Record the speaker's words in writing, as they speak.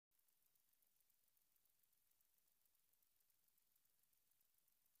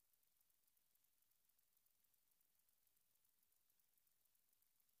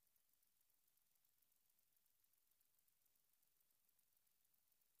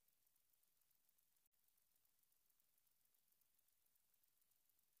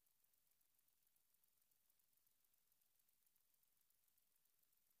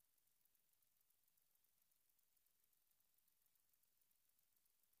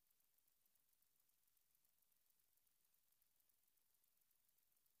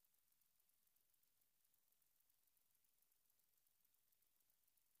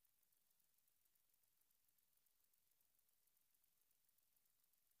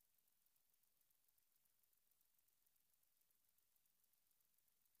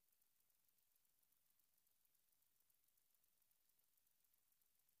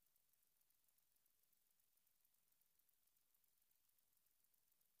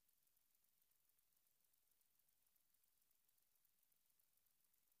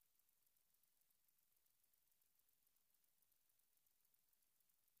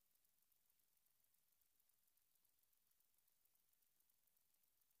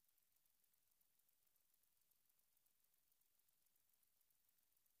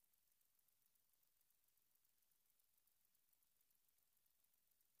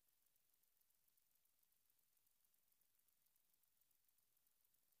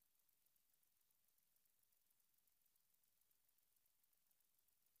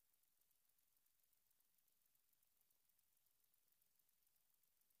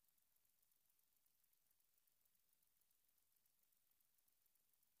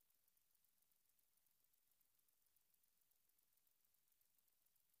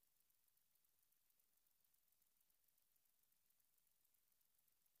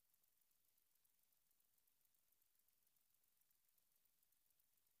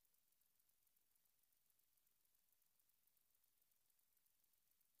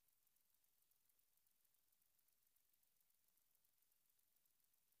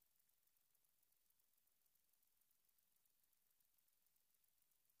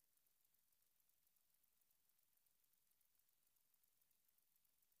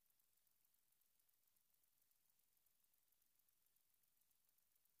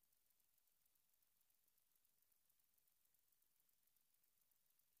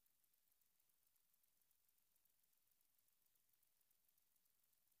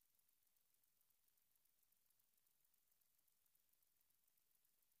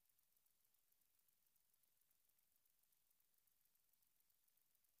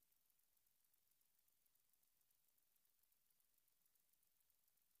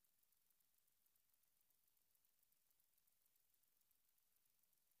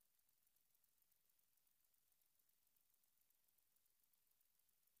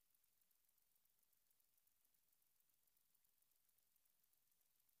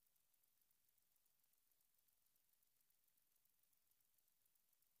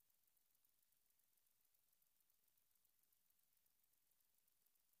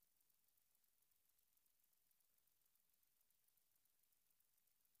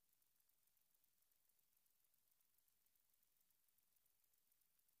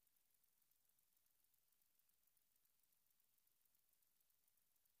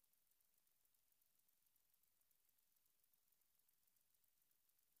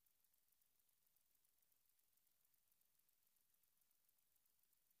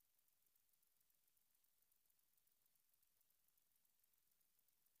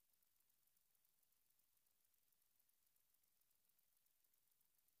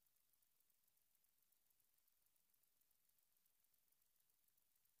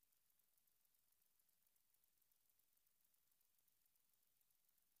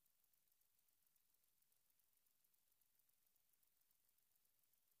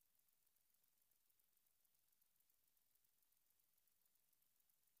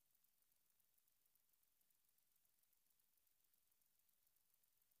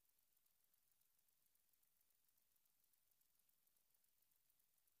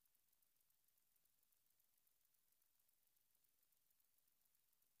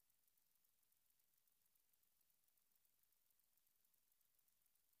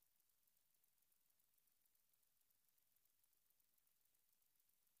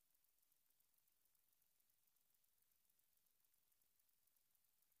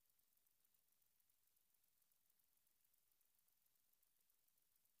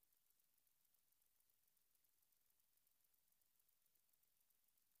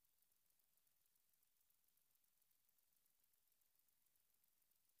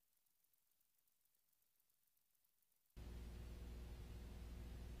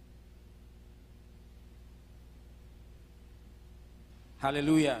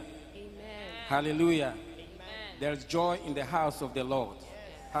Hallelujah. Amen. Hallelujah. Amen. There is joy in the house of the Lord.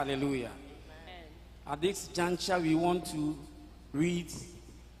 Yes. Hallelujah. Amen. At this juncture, we want to read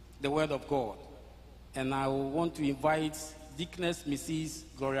the word of God. And I want to invite Deaconess Mrs.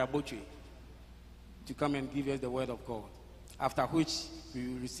 Gloria Boche to come and give us the word of God. After which we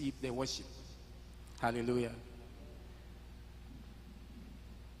will receive the worship. Hallelujah.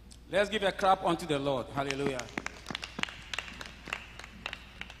 Let's give a clap unto the Lord. Hallelujah.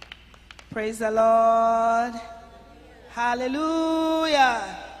 Praise the Lord.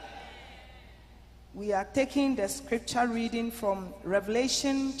 Hallelujah. We are taking the scripture reading from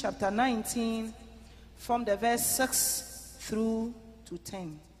Revelation chapter 19, from the verse 6 through to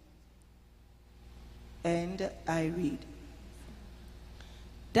 10. And I read.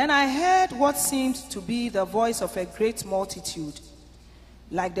 Then I heard what seemed to be the voice of a great multitude,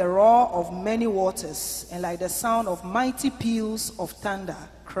 like the roar of many waters, and like the sound of mighty peals of thunder,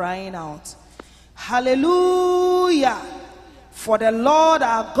 crying out, Hallelujah! For the Lord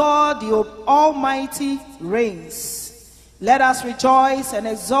our God, the Almighty, reigns. Let us rejoice and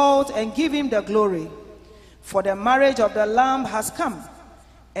exult and give him the glory. For the marriage of the Lamb has come,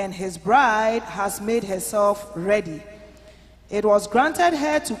 and his bride has made herself ready. It was granted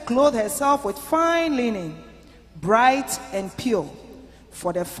her to clothe herself with fine linen, bright and pure.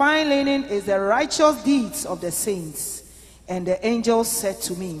 For the fine linen is the righteous deeds of the saints. And the angel said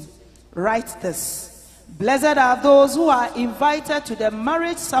to me, Write this: Blessed are those who are invited to the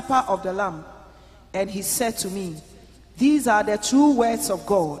marriage supper of the Lamb. And he said to me, These are the true words of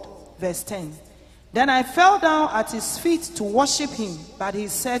God. Verse 10. Then I fell down at his feet to worship him, but he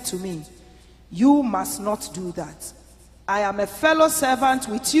said to me, You must not do that. I am a fellow servant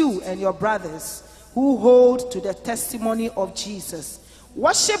with you and your brothers who hold to the testimony of Jesus.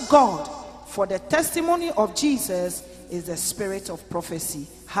 Worship God, for the testimony of Jesus is the spirit of prophecy.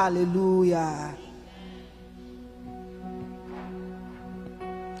 Hallelujah.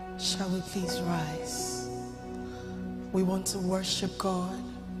 Shall we please rise? We want to worship God.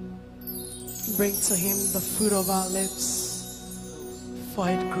 Bring to him the fruit of our lips for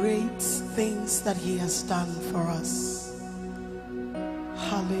great things that he has done for us.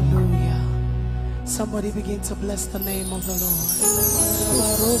 Hallelujah. Somebody begin to bless the name of the Lord.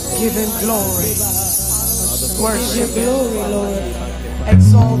 Give him glory. Worship him. Glory, Lord.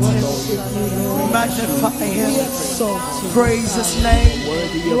 Exalt him. Magnify him. Praise his name.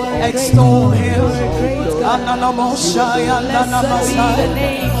 Extol him.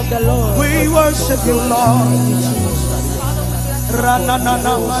 We worship you, Lord.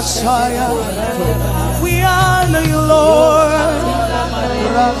 We honor you, Lord.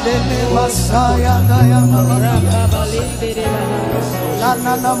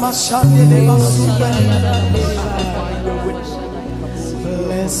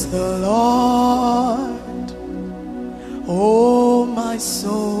 Bless the Lord, oh my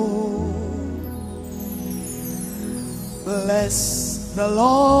soul. Bless the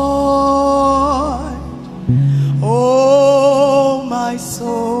Lord, oh my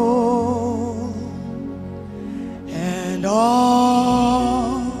soul, and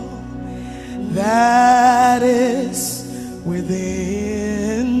all that is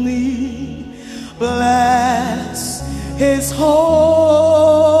within me. Bless his holy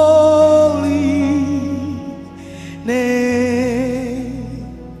name.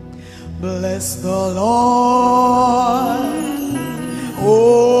 Bless the Lord,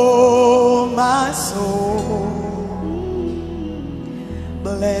 oh my soul.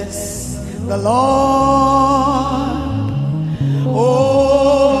 Bless the Lord,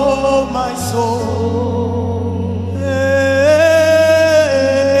 oh my soul, and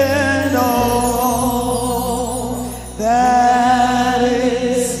all that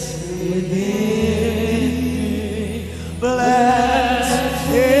is within me. Bless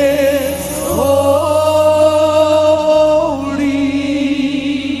his holy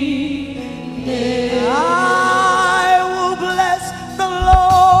name. I will bless the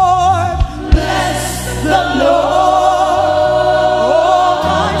Lord, bless the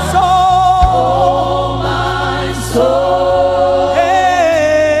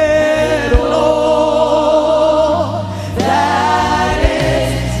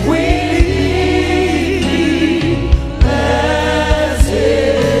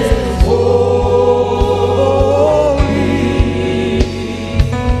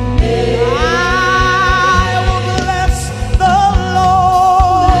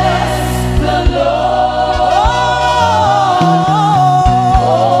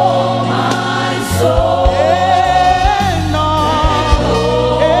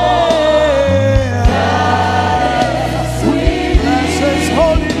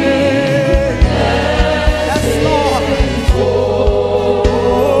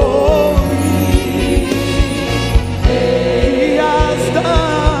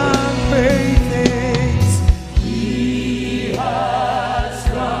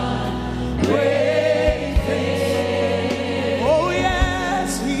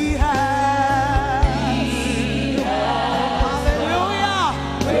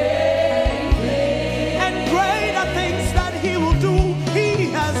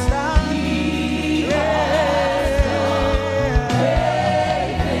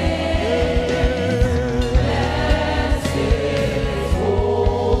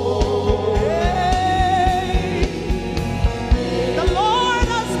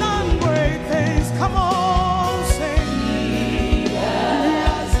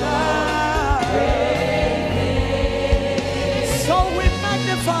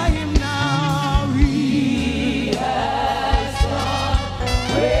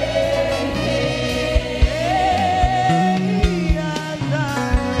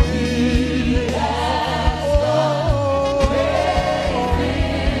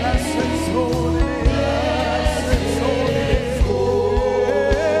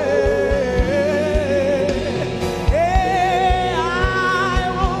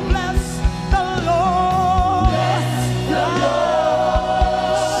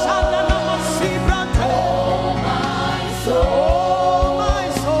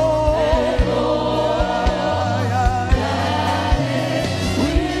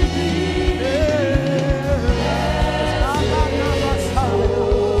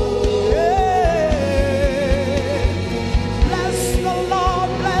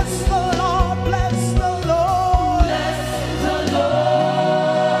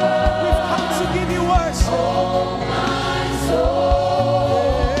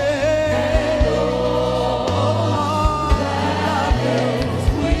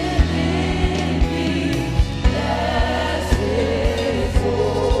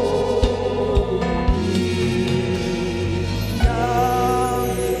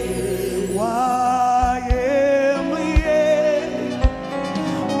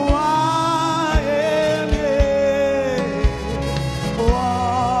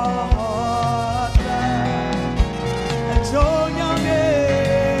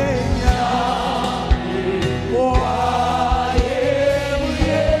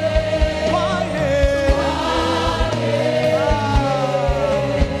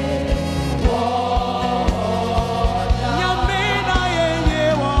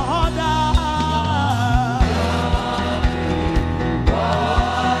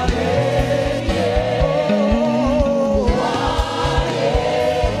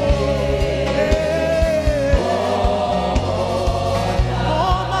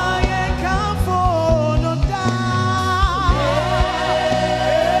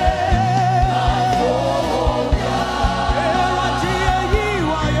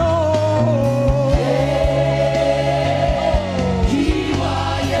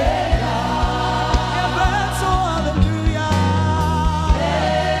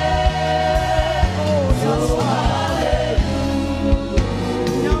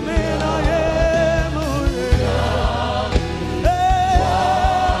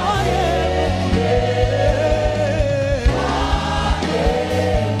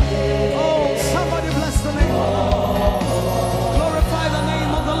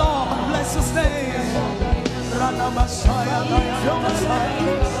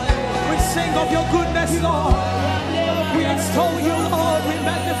sing of your goodness, Lord. We extol you, Lord. We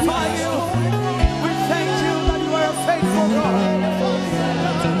magnify you. We thank you that you are a faithful God.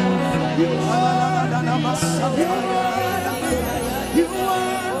 You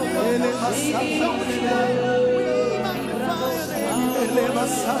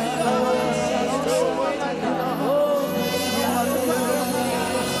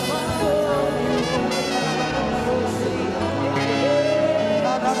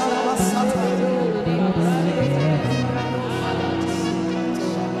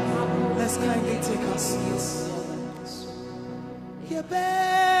let's kindly take our seats.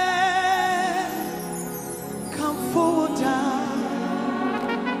 Come forward down.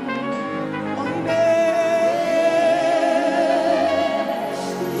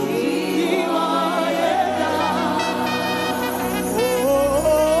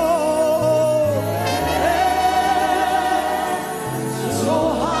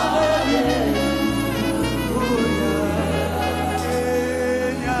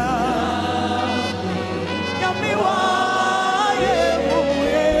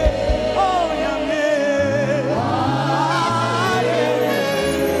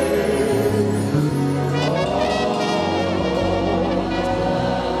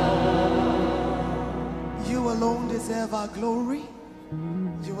 Glory,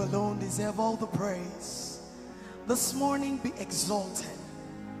 you alone deserve all the praise. This morning be exalted,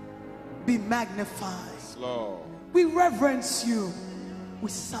 be magnified. Lord. We reverence you, we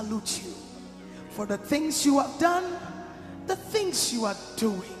salute you for the things you have done, the things you are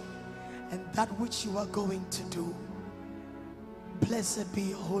doing, and that which you are going to do. Blessed be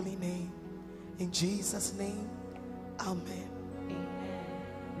your holy name. In Jesus' name, amen.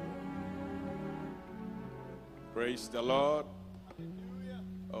 Praise the Lord.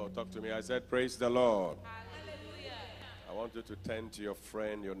 Oh, talk to me. I said, praise the Lord. Hallelujah. I want you to turn to your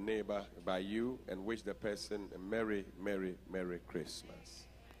friend, your neighbor, by you, and wish the person a Merry, Merry, Merry Christmas.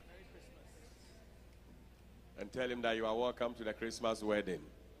 And tell him that you are welcome to the Christmas wedding.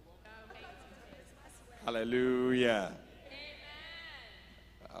 Hallelujah.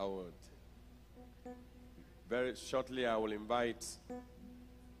 I would. Very shortly, I will invite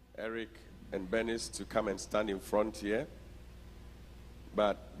Eric and Bernice to come and stand in front here.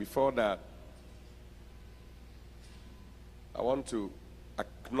 But before that, I want to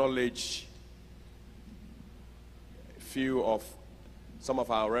acknowledge a few of some of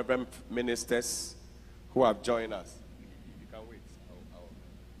our reverend ministers who have joined us. You can wait.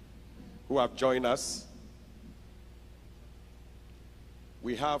 Who have joined us.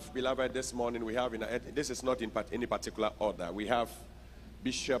 We have, beloved, this morning, we have, this is not in any particular order. We have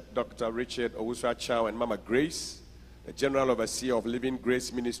Bishop Dr. Richard Owusu Chow and Mama Grace, the General Overseer of Living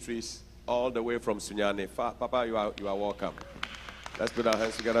Grace Ministries, all the way from Sunyane. Papa, you are welcome. Let's put our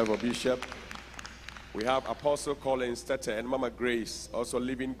hands together for Bishop. We have Apostle Collins Tete and Mama Grace, also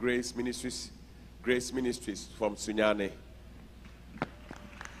Living Grace Ministries from Sunyane.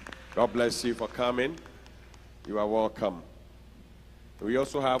 God bless you for coming. You are welcome. We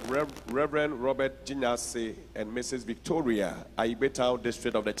also have Reverend Robert Jinyase and Mrs. Victoria, Aibetao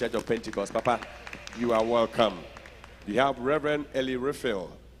District of the Church of Pentecost. Papa, you are welcome. We have Reverend Eli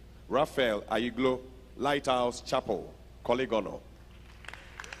Raphael Aiglo, Lighthouse Chapel, Coligono.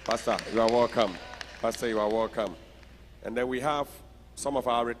 Pastor, you are welcome. Pastor, you are welcome. And then we have some of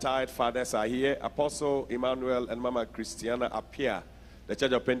our retired fathers are here. Apostle Emmanuel and Mama Christiana Apia, the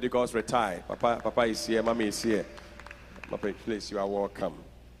Church of Pentecost retired. Papa is here, Mommy is here. Please, you are welcome.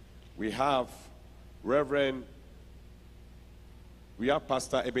 We have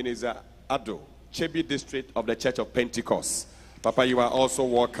Pastor Ebenezer Ado, Chebi District of the Church of Pentecost. Papa, you are also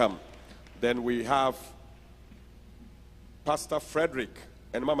welcome. Then we have Pastor Frederick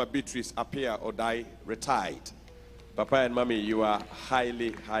and Mama Beatrice Apia Odai, retired. Papa and Mommy, you are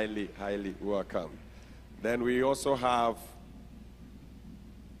highly, highly, highly welcome. Then we also have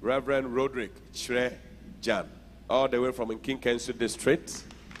Reverend Roderick Chre Jan, all the way from King Kensu District,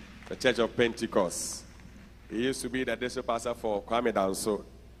 the Church of Pentecost. He used to be the district pastor for Kwame Danso.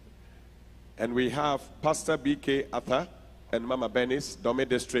 And we have Pastor B.K. Atha and Mama Bernice, Dome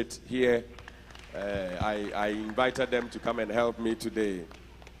District here. I invited them to come and help me today.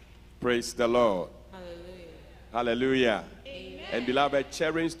 Praise the Lord. Hallelujah. Hallelujah. Amen. And beloved,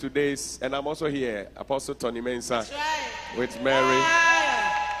 cherish today's, and I'm also here, Apostle Tony Mensah, Right. with Mary.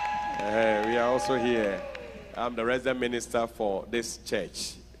 We are also here. I'm the resident minister for this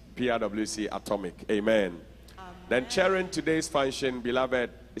church, PRWC Atomic. Amen. Then chairing today's function, beloved,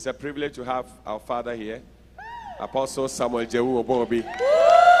 it's a privilege to have our father here, Apostle Samuel Jehu Obobi,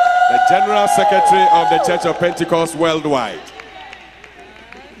 the General Secretary of the Church of Pentecost Worldwide.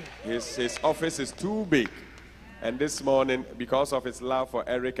 His office is too big. And this morning, because of his love for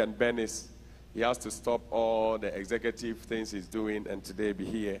Eric and Bernice, he has to stop all the executive things he's doing and today be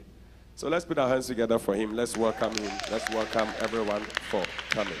here. So let's put our hands together for him. Let's welcome him. Let's welcome everyone for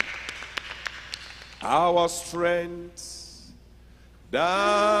coming. Our strength,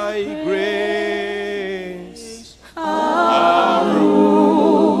 thy grace, our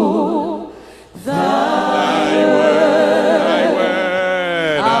rule, thy word,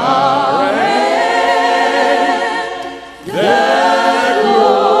 our end, the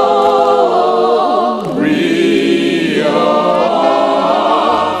glory of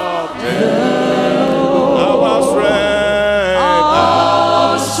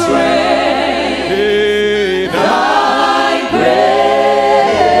our strength, thy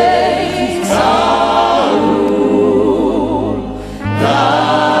grace, our rule,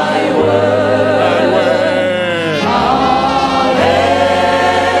 thy word, our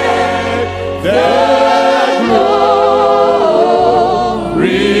end, the glory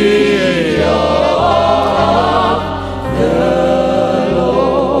of the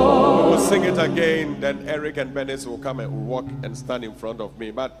Lord. We'll sing it again, then Eric and Bernice will come and walk and stand in front of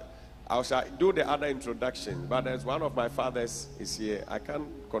me. But I shall do the other introduction. But as one of my fathers is here, I can't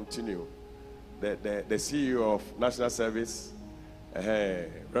continue. The CEO of National Service,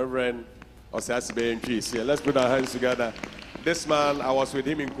 Reverend Osasibe Ntwi is here. Let's put our hands together. This man, I was with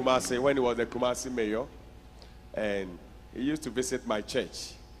him in Kumasi when he was the Kumasi mayor. And he used to visit my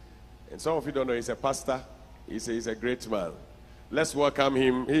church. And some of you don't know, he's a pastor. He's a great man. Let's welcome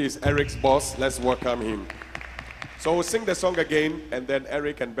him. He is Eric's boss. Let's welcome him. So we'll sing the song again, and then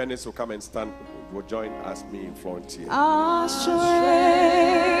Eric and Bernice will come and stand, will join us, me in front here. Our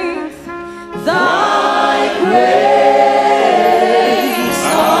strength, thy grace,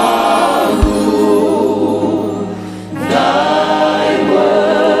 our rule, thy word,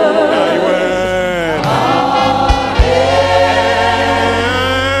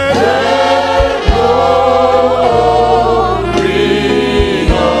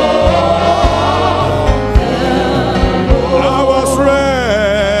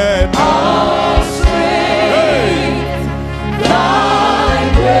 Thy word, our strength,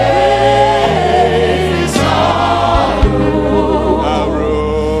 thy grace, our rule, our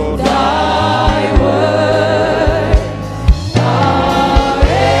rule, thy word, our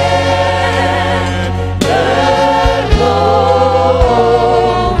end, the glory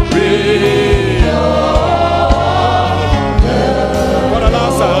of what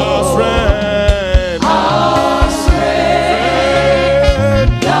allows our strength, our strength,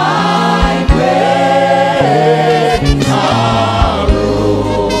 thy grace, our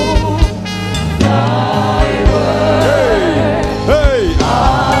rule, thy word, hey,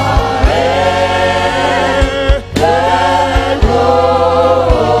 our end, the glory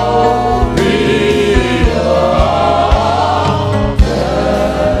of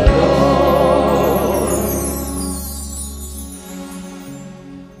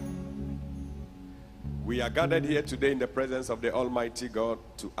we are gathered here today in the presence of the Almighty God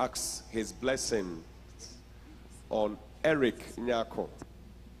to ask His blessing on Eric Nyarko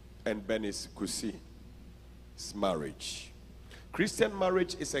and Bernice Kusi's marriage. Christian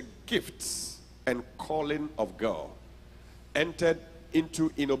marriage is a gift and calling of God, entered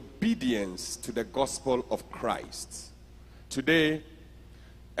into in obedience to the gospel of Christ. Today,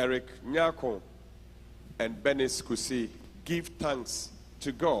 Eric Nyarko and Bernice Kusi give thanks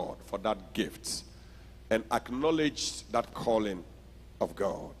to God for that gift and acknowledge that calling of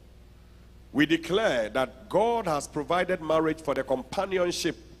God. We declare that God has provided marriage for the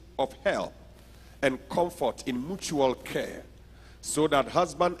companionship of help and comfort in mutual care, so that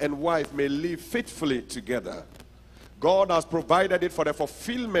husband and wife may live faithfully together. God has provided it for the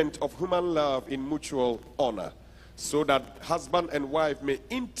fulfillment of human love in mutual honor, so that husband and wife may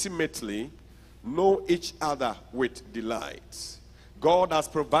intimately know each other with delight. God has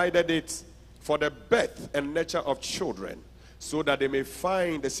provided it for the birth and nurture of children, so that they may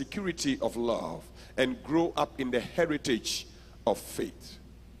find the security of love and grow up in the heritage of faith.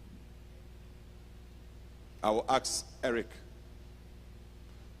 I will ask Eric.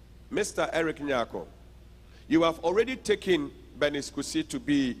 Mr. Eric Nyarko, you have already taken Bernice Kusi to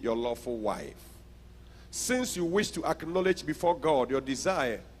be your lawful wife. Since you wish to acknowledge before God your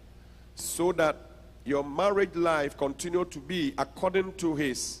desire so that your marriage life continue to be according to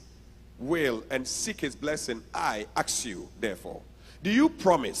His will and seek His blessing, I ask you, therefore, do you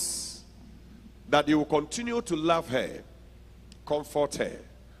promise that you will continue to love her, comfort her,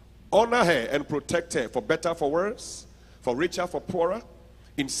 honor her, and protect her for better, for worse, for richer, for poorer,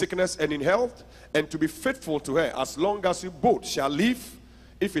 in sickness and in health, and to be faithful to her as long as you both shall live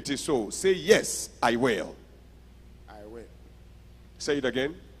If it is so, say, yes, I will. I will. Say it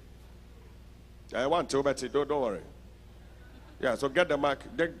again. I want to, but don't worry. Yeah, so get the mic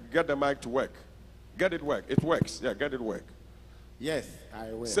to work. Get it work. It works. Yeah, get it work. Yes,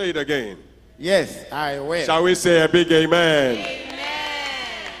 I will. Say it again. Yes, I will. Shall we say a big amen?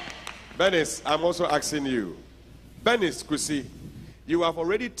 Amen. Bernice, I'm also asking you. Bernice Kusi, you have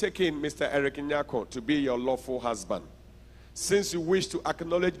already taken Mr. Eric Nyarko to be your lawful husband. Since you wish to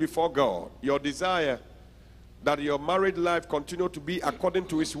acknowledge before God your desire that your married life continue to be according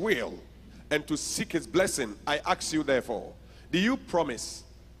to his will and to seek his blessing, I ask you therefore, do you promise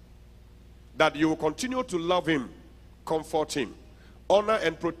that you will continue to love him, comfort him, honor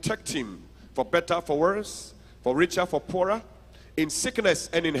and protect him, for better, for worse, for richer, for poorer, in sickness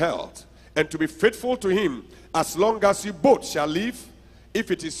and in health, and to be faithful to him as long as you both shall live?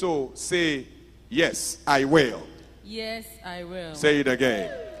 If it is so, say, yes, I will. Yes, I will. Say it again.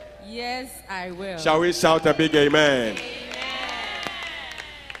 Yes, I will. Shall we shout a big amen? Amen.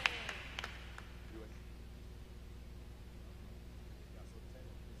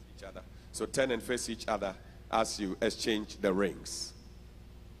 So turn and face each other as you exchange the rings.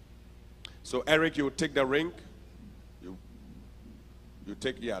 So Eric, you take the ring. You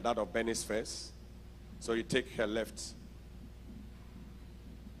take, that of Bernice first. So you take her left.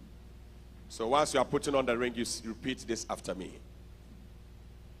 So whilst you are putting on the ring, you repeat this after me.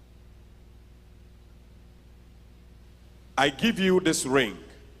 I give you this ring.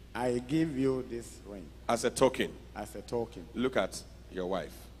 I give you this ring. As a token. As a token. Look at your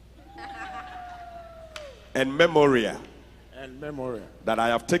wife. And memorial. And memorial. That I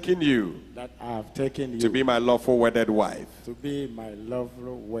have taken you. That I have taken you. To be my lawful wedded wife. To be my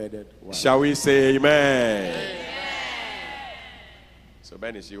lawful wedded wife. Shall we say amen? Amen. So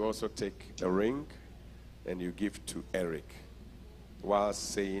Bernice, you also take the ring and you give to Eric while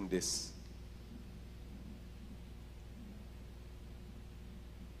saying this.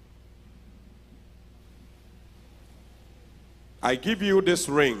 I give you this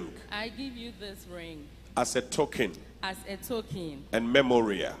ring. I give you this ring. As a token. As a token. And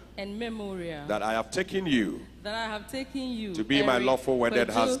memorial. And memorial. That I have taken you. That I have taken you. To be Eric, my lawful wedded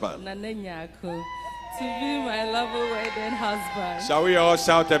husband. To be my lawful wedded husband. Shall we all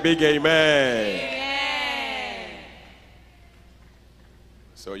shout a big amen? Amen.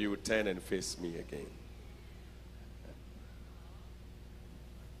 So you turn and face me again.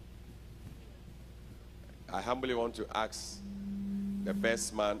 I humbly want to ask the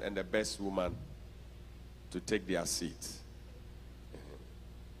best man and the best woman to take their seat.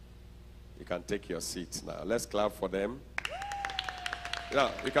 You can take your seat now. Let's clap for them.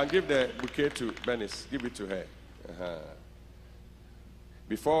 Now, you can give the bouquet to Bernice. Give it to her.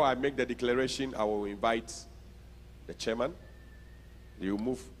 Before I make the declaration, I will invite the chairman. You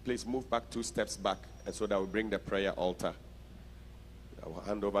move, please move back 2 steps back, and so that will bring the prayer altar. I will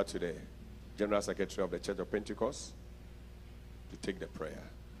hand over to the General Secretary of the Church of Pentecost to take the prayer.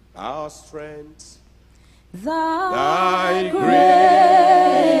 Our strength, thy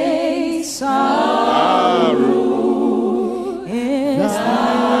grace, our rule, is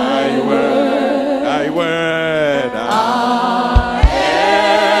thy word, thy word, our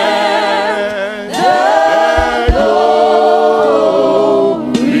end, the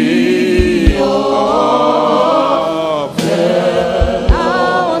glory of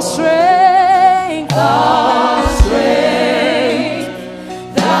our strength,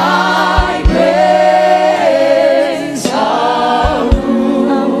 thy grace, our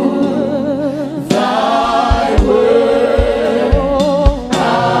rule, thy word,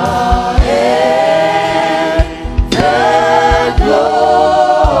 our end, the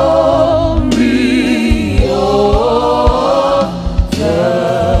glory of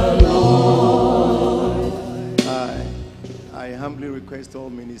the Lord. I humbly request all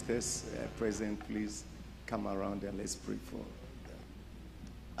ministers present, please come around and let's pray for them.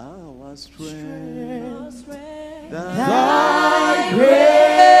 Our strength, Thy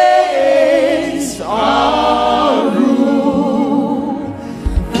grace, our rule,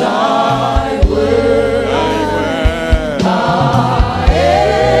 thy word, our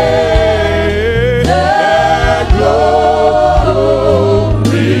end, the glory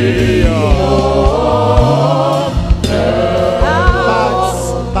of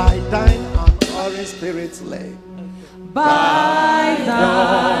by thine unerring spirit's led. by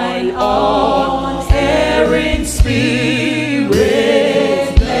thine unerring spirit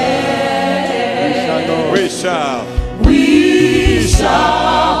led. We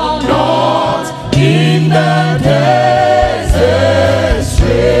shall not in the desert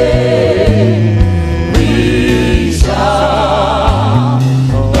stray. We shall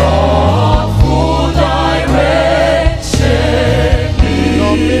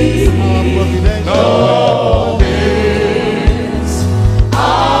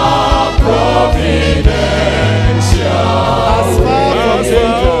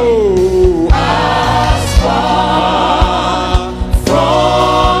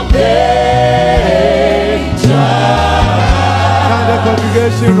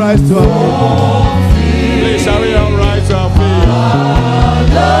rise to our feet? Please, shall we all rise to our feet?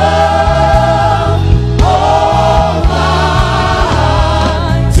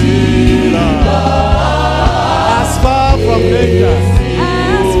 As far from danger.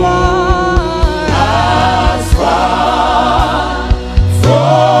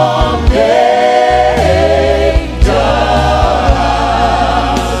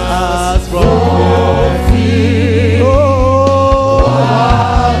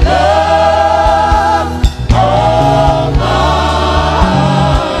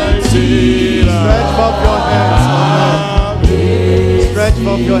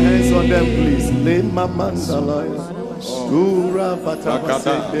 Of your hands on them, please. Le mamandala. Ura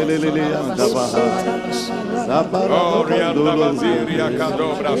patabase delele andabaha. Sabara pandolo ziria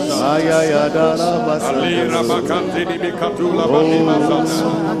kadobra. Aya ya dara basa. Alira bakanti di bikatula badima sana.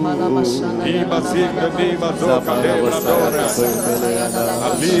 Iba singa dima zoka debra dora.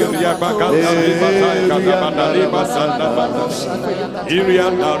 Alira bakanta di basai kadabanda di basanda banda. Iria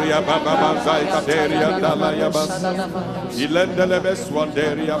daria baba basai kaderia dala yabas. Ilendele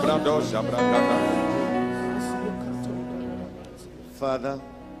beswanderia bradosha bradana. Father,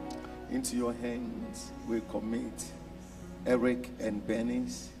 into your hands we commit Eric and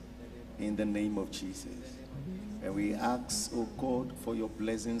Bernice in the name of Jesus. And we ask, oh God, for your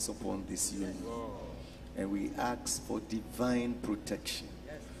blessings upon this union. And we ask for divine protection.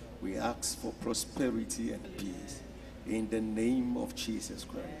 We ask for prosperity and peace in the name of Jesus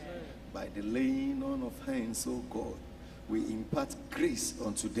Christ. By the laying on of hands, oh God, we impart grace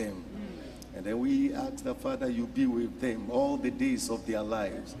unto them. And then we ask that, Father, you be with them all the days of their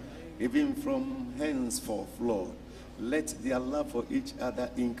lives. Even from henceforth, Lord, let their love for each other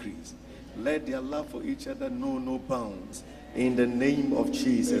increase. Let their love for each other know no bounds. In the name of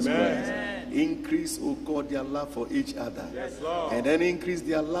Jesus Christ. Increase, oh God, their love for each other. Yes, and then increase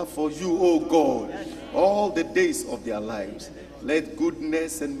their love for you, oh God, all the days of their lives. Let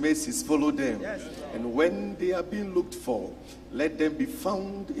goodness and mercies follow them. Yes, and when they are being looked for, let them be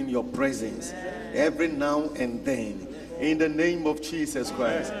found in your presence every now and then. In the name of Jesus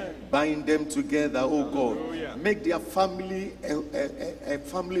Christ, bind them together, oh God. Make their family a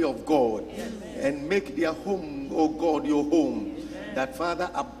family of God, and make their home, oh God, your home. That, Father,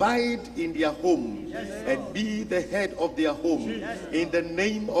 abide in their home and be the head of their home. In the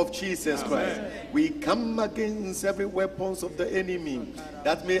name of Jesus Christ, we come against every weapons of the enemy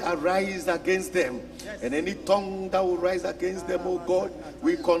that may arise against them. And any tongue that will rise against them, oh God,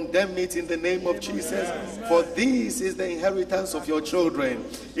 we condemn it in the name of Jesus. For this is the inheritance of your children.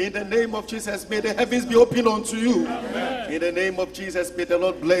 In the name of Jesus, may the heavens be open unto you. In the name of Jesus, may the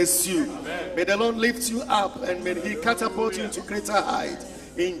Lord bless you. May the Lord lift you up, and may he catapult you into greater height.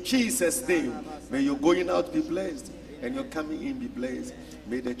 In Jesus' name, may your going out be blessed and your coming in be blessed.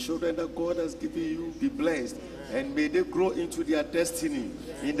 May the children that God has given you be blessed, and may they grow into their destiny.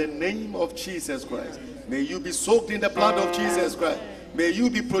 In the name of Jesus Christ, may you be soaked in the blood of Jesus Christ. May you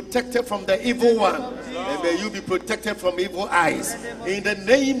be protected from the evil one, and may you be protected from evil eyes. In the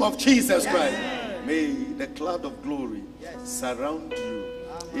name of Jesus Christ, may the cloud of glory surround you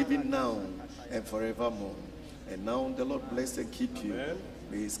even now and forevermore. And now the Lord bless and keep you.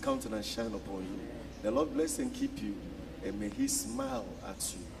 May his countenance shine upon you. The Lord bless and keep you, and may he smile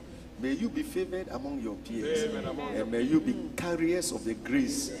at you. May you be favored among your peers, and may you be carriers of the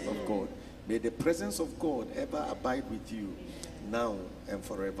grace of God. May the presence of God ever abide with you now and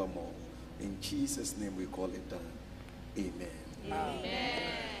forevermore. In Jesus' name we call it done. Amen.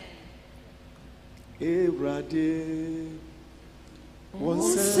 Amen.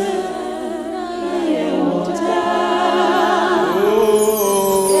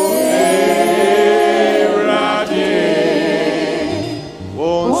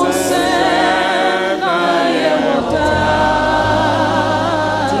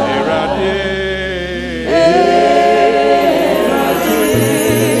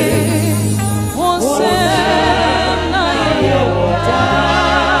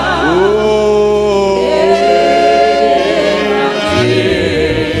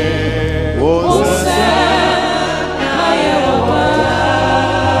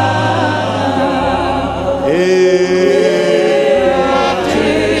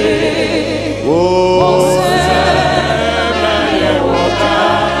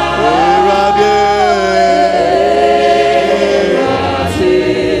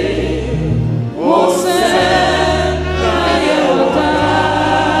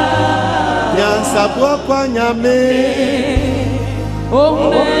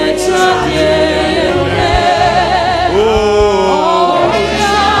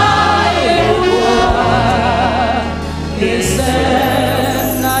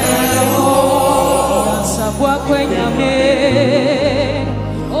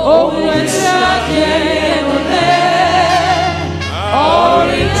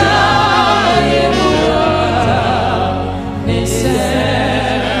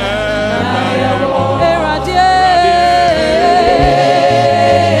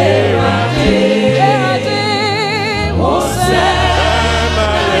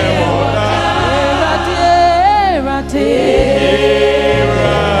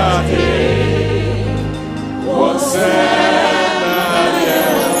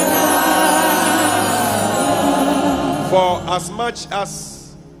 as much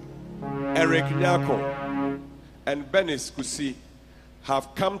as Eric Nyarko and Bernice Kusi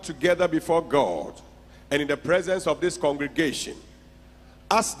have come together before God and in the presence of this congregation,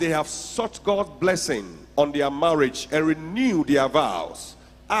 as they have sought God's blessing on their marriage and renewed their vows,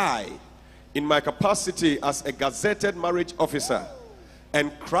 I, in my capacity as a gazetted marriage officer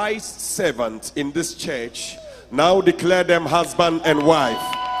and Christ's servant in this church, now declare them husband and wife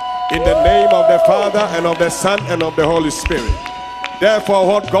in the name of the Father and of the Son and of the Holy Spirit. Therefore,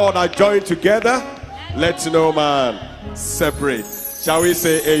 what God has joined together, let no man separate. Shall we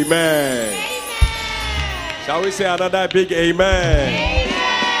say amen? Amen. Shall we say another big amen? Amen.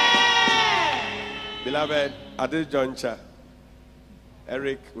 Beloved, at this juncture,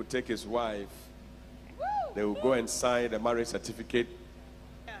 Eric will take his wife. They will go and sign the marriage certificate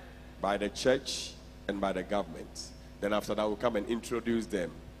by the church and by the government. Then after that, we'll come and introduce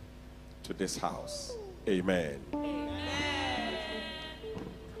them to this house. Amen. Amen.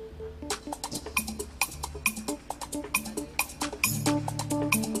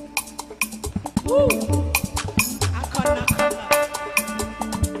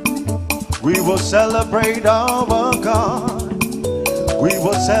 We will celebrate our God. We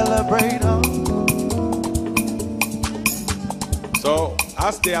will celebrate our. So,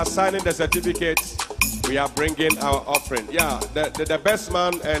 as they are signing the certificates, we are bringing our offering. Yeah, the best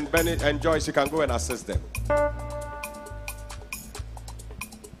man and Benny and Joyce, you can go and assist them.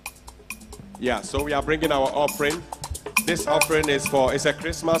 Yeah, so we are bringing our offering. This offering is it's a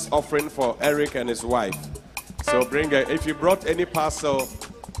Christmas offering for Eric and his wife. So if you brought any parcel,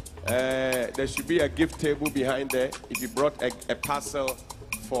 there should be a gift table behind there. If you brought a parcel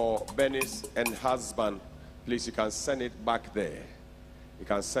for Bernice and husband, please, you can send it back there. You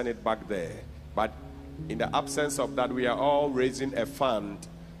can send it back there. But in the absence of that, we are all raising a fund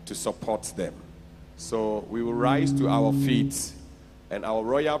to support them. So we will rise to our feet, and our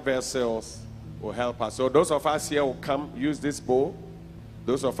royal vessels will help us. So those of us here will come, use this bowl.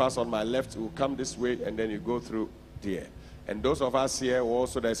 Those of us on my left will come this way, and then you go through there. And those of us here will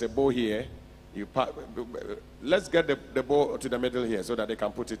also, there's a bowl here. Let's get the bowl to the middle here so that they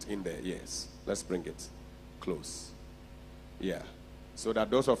can put it in there. Yes, let's bring it close. Yeah. So that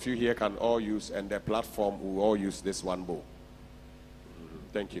those of you here can all use, and the platform will all use this one bowl.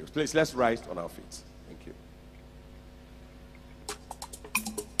 Thank you. Please, let's rise on our feet. Thank you.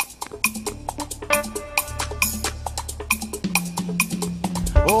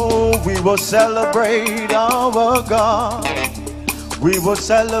 Oh, we will celebrate our God. We will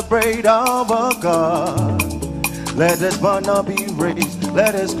celebrate our God. Let His banner be raised.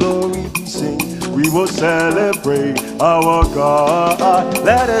 Let His glory be seen. We will celebrate our God.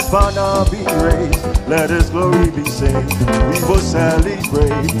 Let His banner be raised. Let His glory be seen. We will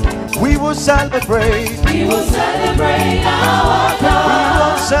celebrate. We will celebrate. We will celebrate our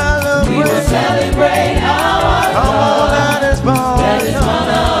God. We will celebrate our God. Come on, let His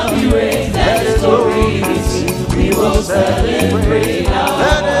banner be raised. Let His glory be seen. We will celebrate our God.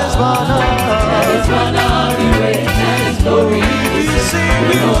 Let His banner be raised. Let His glory be seen.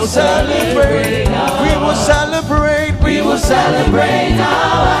 We will celebrate. We will celebrate. We will celebrate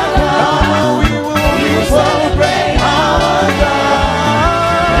our God. We will celebrate our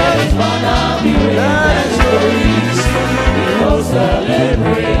God. Let His banner be raised. Let His glory be seen. We will celebrate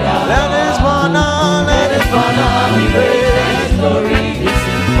our God. Let His banner be raised. Let His glory be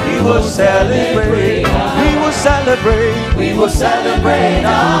seen. We will celebrate. We will celebrate. We will celebrate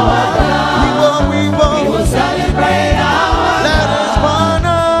our God. We will celebrate our God. Let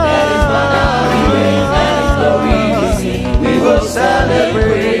His banner be raised. Let His glory be seen. We will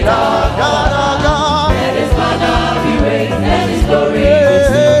celebrate our God. Let His banner be raised. Let His glory be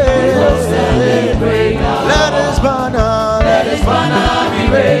seen. We will celebrate our God. Let His banner be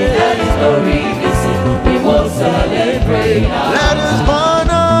raised. Let His glory be seen. We will celebrate our God. Let His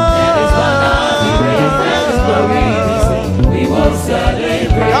banner be raised. Let His glory be seen. We will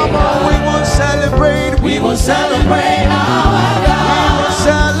celebrate. Come on, we will celebrate. We will celebrate our God. We will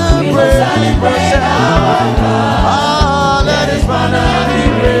celebrate our God. Let His banner be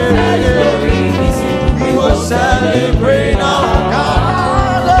raised. Let His glory be seen. We will celebrate our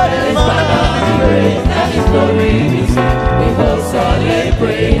God. Let His banner be raised. Let His glory be seen. We will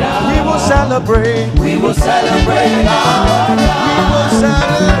celebrate our God. We will celebrate. We will celebrate our God. We will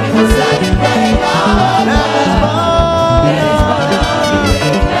celebrate. We will celebrate our God. Let His banner be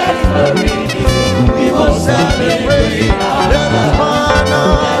raised. Let His glory be seen. we will celebrate. Let His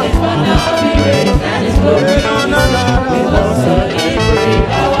banner be raised. Let His glory be seen. We will celebrate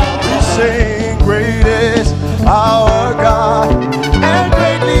our God. We sing, great is our God, and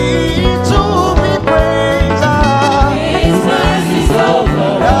greatly to be praised.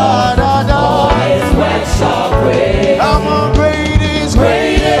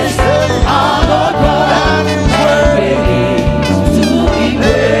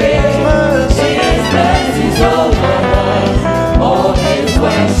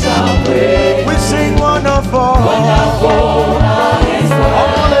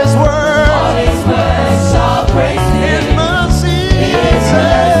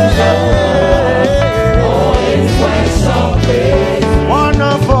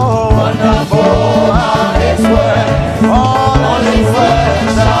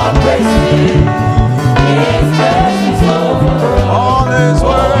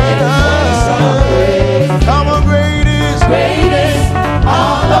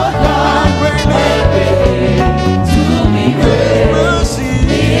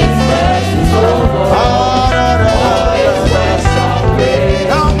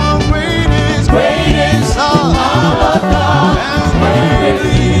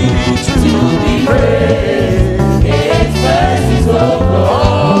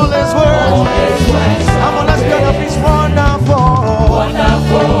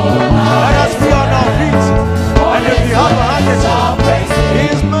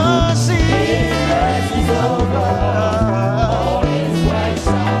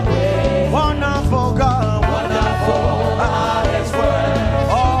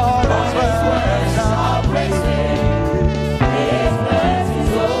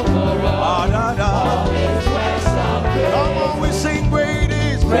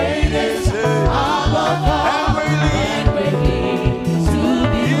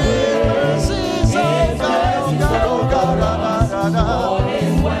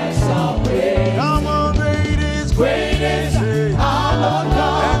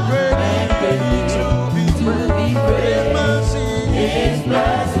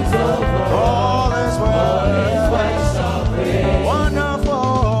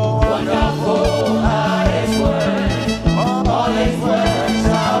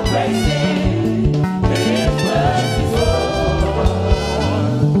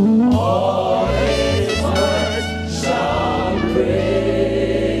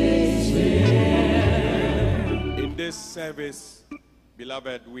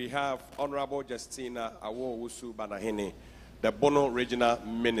 Beloved, we have Honorable Justina Awo-Wusu Banahini, the Bono Regional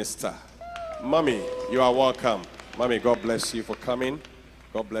Minister. Mommy, you are welcome. Mommy, God bless you for coming.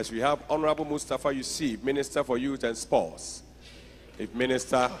 God bless you. We have Honorable Mustafa Yusuf, Minister for Youth and Sports. If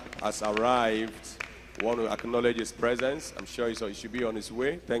Minister has arrived, we want to acknowledge his presence. I'm sure he should be on his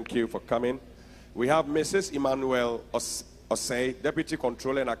way. Thank you for coming. We have Mrs. Emmanuel Osei, Deputy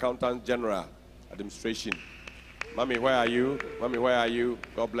Controller and Accountant General, Administration. Mommy, where are you? Mommy, where are you?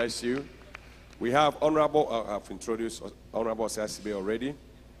 God bless you. We have Honorable, I've introduced Honorable Osei already.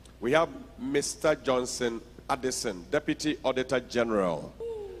 We have Mr. Johnson Addison, Deputy Auditor General.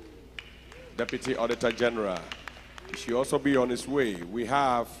 Deputy Auditor General. He should also be on his way. We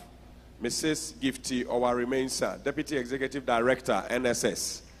have Mrs. Gifty Owarimensa, Deputy Executive Director,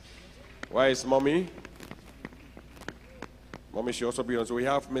 NSS. Where is Mommy? Mommy should also be on. So we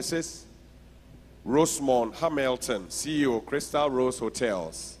have Mrs. Rosemont Hamilton, CEO, Crystal Rose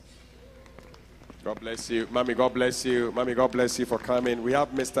Hotels. God bless you. Mommy, God bless you. Mommy, God bless you for coming. We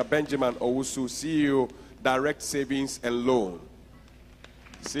have Mr. Benjamin Owusu, CEO, Direct Savings and Loan.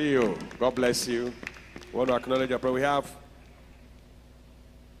 CEO, God bless you. We want to acknowledge your prayer.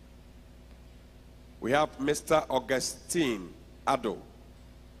 We have Mr. Augustine Ado,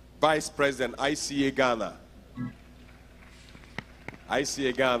 Vice President, ICA Ghana.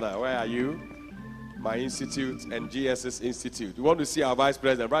 ICA Ghana, where are you? My institute and GSS Institute. We want to see our Vice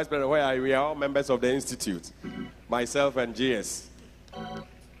President. Vice President, where are you? We are all members of the institute. Myself and GS.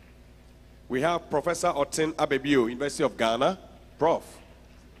 We have Professor Otin Abebio, University of Ghana. Prof,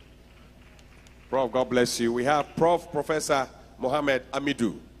 God bless you. We have Professor Mohammed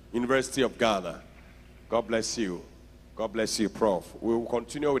Amidou, University of Ghana. God bless you. God bless you, Prof. We will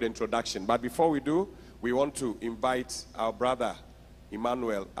continue with the introduction. But before we do, we want to invite our brother,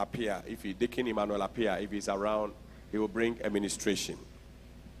 Emmanuel Apia. Deacon Emmanuel Apia, if he's around, he will bring administration.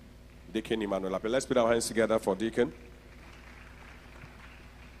 Deacon Emmanuel Apia. Let's put our hands together for Deacon.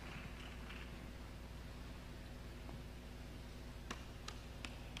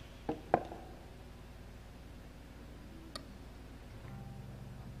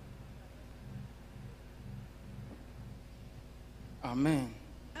 Amen.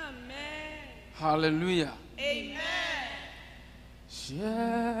 Amen. Hallelujah. Amen.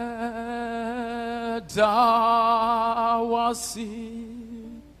 Jedawasi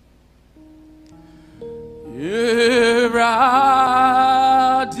Iradi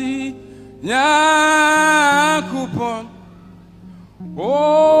Nyakupon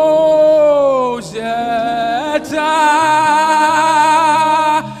O Jedawasi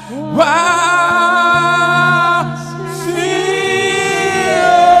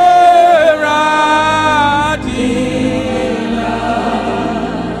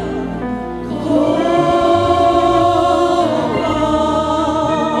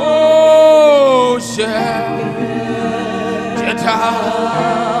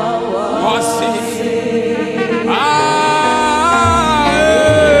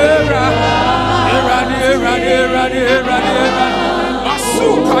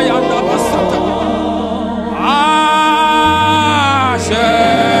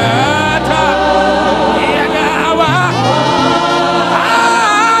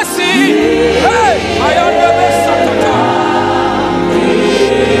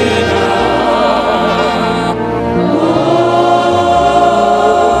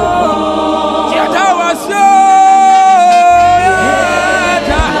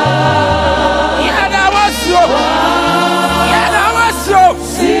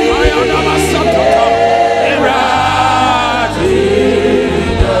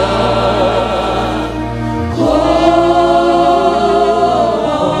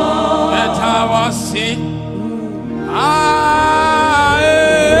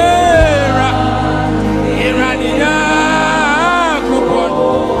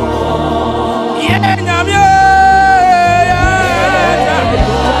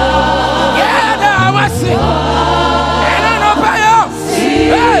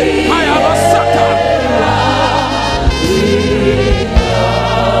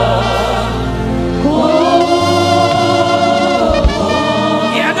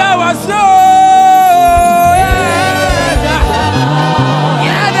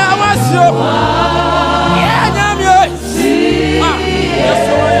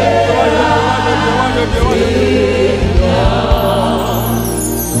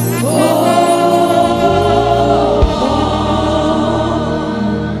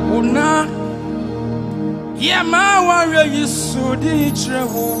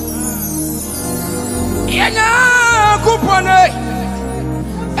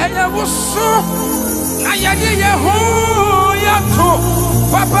Enya wusu na yadi yeho Yato,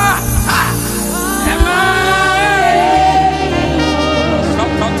 Papa.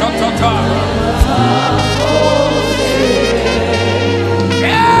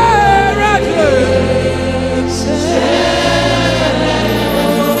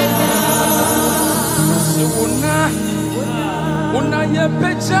 Ye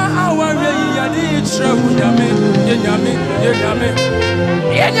pecha aware yadi trabu yame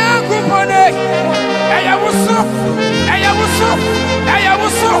yenya kupone ayawuso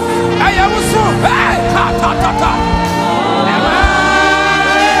hey ta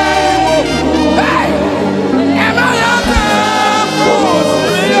hey ema ya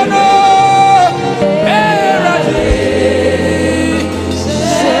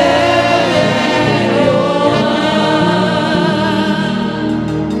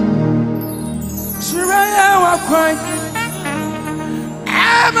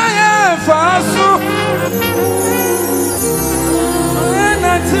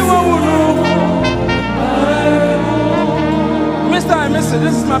Mr. and Mrs.,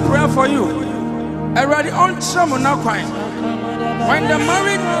 this is my prayer for you. Already on now crying. When the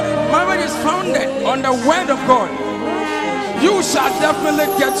marriage is founded on the word of God, you shall definitely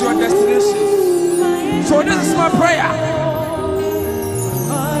get your destination. So this is my prayer.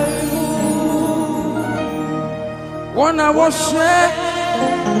 When I was share,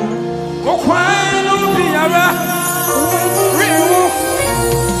 go quiet, no be around.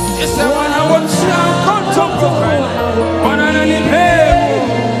 It's the one I want to come to crying. On any paper.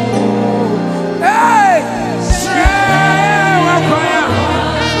 Hey, share, I'm crying.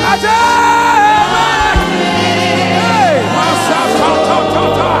 Hey, Massa,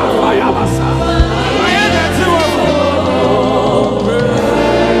 I am Massa. I am that too.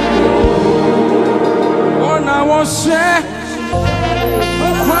 When I was share, go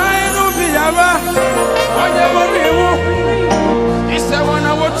quiet, no be around. Whatever we want. It's the one I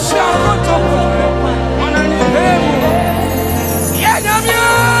would shout on any table. Yeah,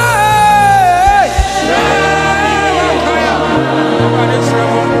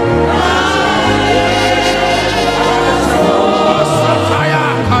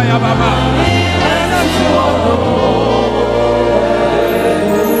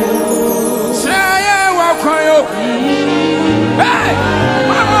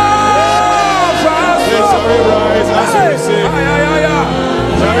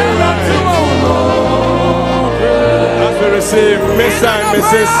 receive Mr. and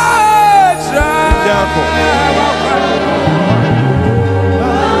Mrs. Nyarko.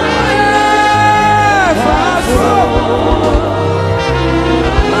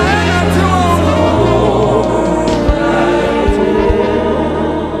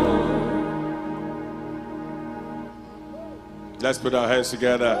 Let's put our hands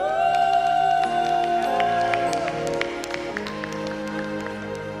together.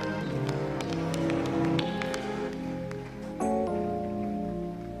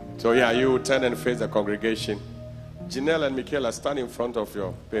 So yeah, you turn and face the congregation. Janelle and Michaela, stand in front of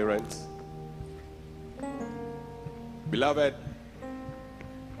your parents. Beloved,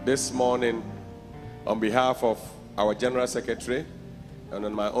 this morning, on behalf of our General Secretary and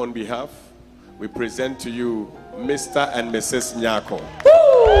on my own behalf, we present to you Mr. and Mrs. Nyarko.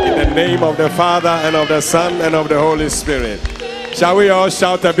 In the name of the Father and of the Son and of the Holy Spirit. Shall we all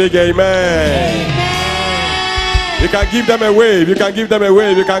shout a big amen? You can give them a wave. You can give them a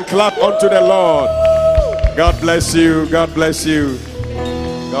wave. You can clap unto the Lord. God bless you. God bless you.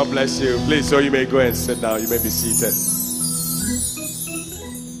 God bless you. Please, so you may go and sit down. You may be seated.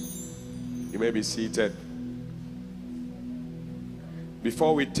 You may be seated.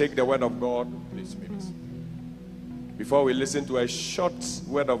 Before we take the word of God, please, before we listen to a short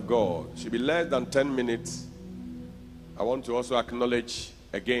word of God, it should be less than 10 minutes. I want to also acknowledge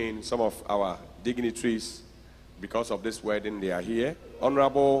again some of our dignitaries. Because of this wedding, they are here.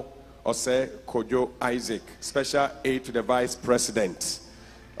 Honorable Ose Kojo Isaac, Special Aide to the Vice President.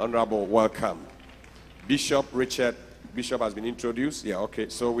 Honorable, welcome. Bishop Richard, Bishop has been introduced. Yeah, okay.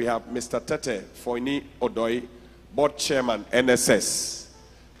 So we have Mr. Tete Foini Odoi, Board Chairman, NSS.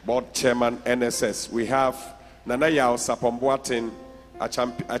 Board Chairman, NSS. We have Nana Yao Sapomboatin,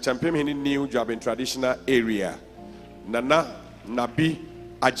 Achampim Hini New Job in Traditional Area. Nana Nabi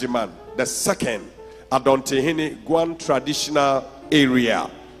Ajiman, the second. Adontehini Guan Traditional Area.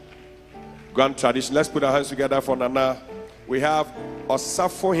 Guan Tradition. Let's put our hands together for Nana. We have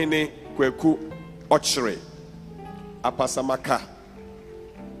Osafo Hini Kweku Ochre. Apasamaka.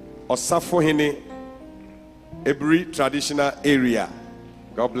 Osafo Hini Ebri Traditional Area.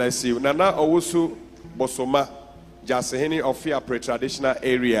 God bless you. Nana Owusu Bosoma Jasehini Ofia Pre Traditional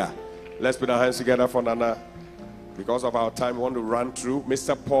Area. Let's put our hands together for Nana. Because of our time, we want to run through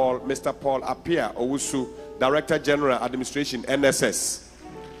Mr. Paul Apia Owusu, Director General Administration, NSS.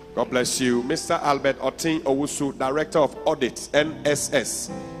 God bless you. Mr. Albert Otin Owusu, Director of Audit,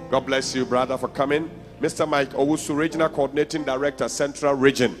 NSS. God bless you, brother, for coming. Mr. Mike Owusu, Regional Coordinating Director, Central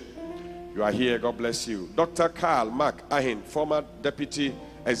Region. You are here. God bless you. Dr. Carl Mark Ahin, former Deputy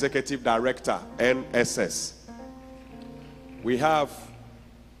Executive Director, NSS. We have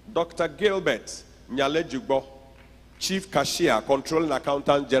Dr. Gilbert Nyalejugbo, Chief Cashier, Controlling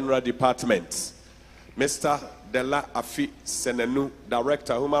Accountant, General Department. Mr. Dela Afi Senenu,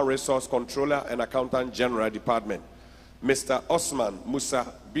 Director, Human Resource Controller and Accountant, General Department. Mr. Osman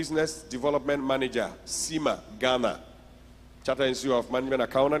Musa, Business Development Manager, SEMA, Ghana. Chartered Institute of Management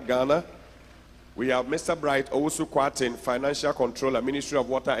Accountant, Ghana. We have Mr. Bright Owusu Kwatin, Financial Controller, Ministry of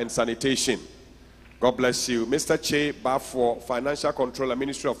Water and Sanitation. God bless you. Mr. Che Bafo, Financial Controller,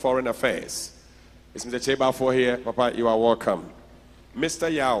 Ministry of Foreign Affairs. Is Mr. Che Bafo here? Papa, you are welcome.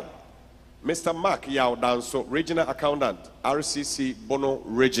 Mr. Yao. Mr. Mark Yao Danso, Regional Accountant, RCC Bono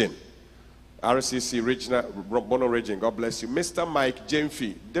Region. RCC Regional Bono Region. God bless you. Mr. Mike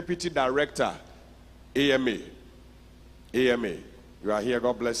Jemfi, Deputy Director, AMA. AMA. You are here.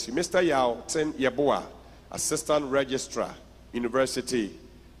 God bless you. Mr. Yao Ten Yeboah, Assistant Registrar, University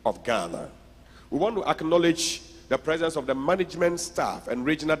of Ghana. We want to acknowledge the presence of the management staff and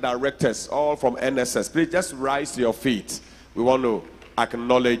regional directors, all from NSS. Please just rise to your feet. We want to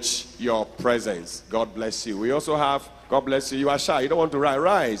acknowledge your presence. God bless you. We also have, God bless you. You are shy. You don't want to rise.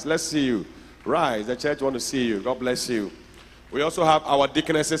 Rise. Let's see you. Rise. The church want to see you. God bless you. We also have our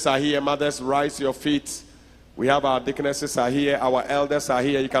deaconesses are here. Mothers, rise to your feet. We have our deaconesses are here. Our elders are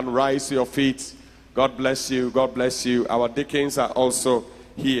here. You can rise to your feet. God bless you. God bless you. Our deacons are also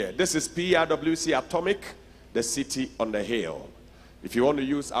here. This is PRWC Atomic, the city on the hill. If you want to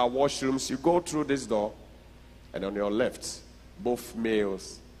use our washrooms, you go through this door, and on your left, both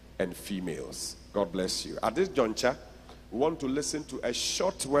males and females. God bless you. At this juncture, we want to listen to a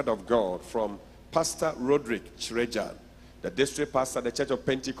short word of God from Pastor Roderick Chirejan, the district pastor of the Church of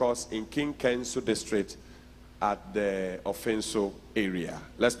Pentecost in King Kenso district at the Offenso area.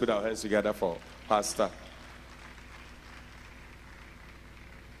 Let's put our hands together for Pastor.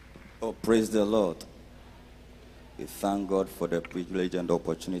 Oh, praise the Lord. We thank God for the privilege and the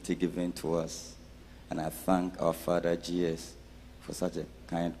opportunity given to us. And I thank our Father, GS, for such a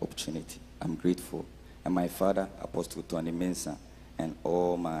kind opportunity. I'm grateful. And my father, Apostle Tony Mensah, and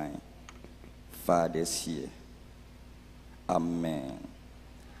all my fathers here. Amen.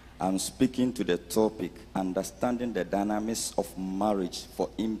 I'm speaking to the topic, understanding the dynamics of marriage for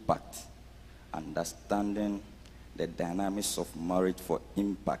impact. Understanding the dynamics of marriage for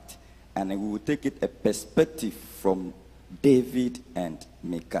impact. And we will take it a perspective from David and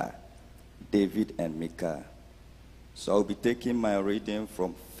Micah. David and Micah. So I'll be taking my reading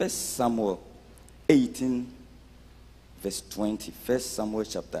from 1 Samuel 18, verse 20. 1 Samuel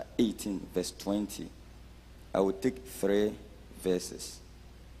chapter 18, verse 20. I will take 3 verses.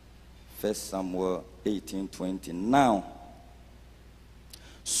 1 Samuel 18, 20. Now,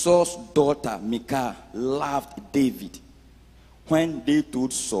 Saul's daughter Micah loved David. When they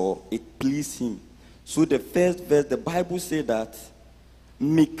told Saul, it pleased him. So the first verse, the Bible said that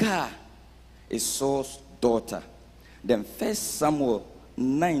Micah is Saul's daughter. Then 1 Samuel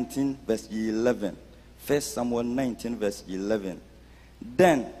 19, verse 11. 1 Samuel 19, verse 11.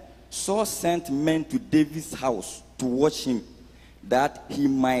 Then Saul sent men to David's house to watch him, that he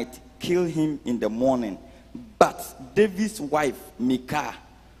might kill him in the morning. But David's wife, Micah,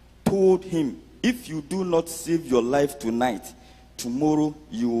 told him, if you do not save your life tonight, tomorrow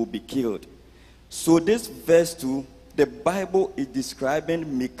you will be killed. So this verse 2, the Bible is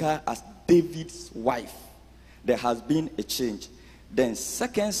describing Micah as David's wife. There has been a change. Then 2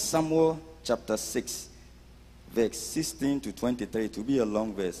 Samuel chapter 6, verse 16 to 23, to be a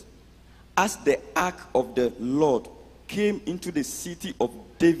long verse. As the ark of the Lord came into the city of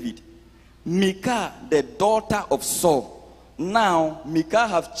David, Micah, the daughter of Saul. Now, Micah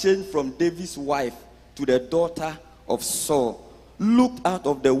have changed from David's wife to the daughter of Saul. Looked out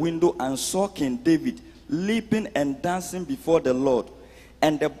of the window and saw King David leaping and dancing before the Lord.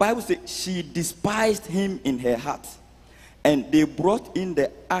 And the Bible says she despised him in her heart. And they brought in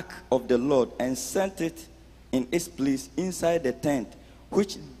the ark of the Lord and sent it in its place inside the tent,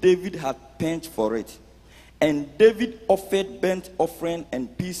 which David had pitched for it. And David offered burnt offering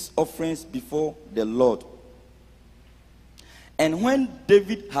and peace offerings before the Lord. And when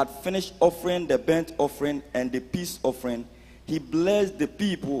David had finished offering the burnt offering and the peace offering, he blessed the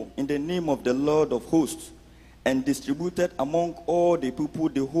people in the name of the Lord of hosts, and distributed among all the people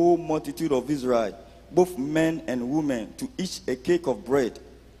the whole multitude of Israel both men and women, to each a cake of bread,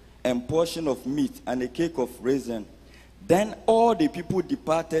 and portion of meat, and a cake of raisin. Then all the people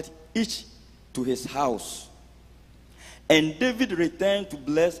departed, each to his house. And David returned to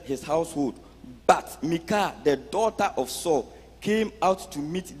bless his household. But Michal, the daughter of Saul, came out to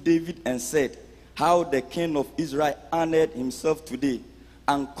meet David and said, how the king of Israel honored himself today,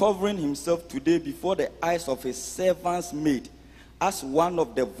 uncovering himself today before the eyes of his servants' maid, as one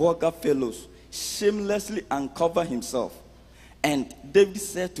of the vulgar fellows shamelessly uncover himself. And David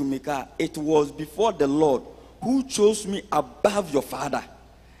said to Michal, it was before the Lord who chose me above your father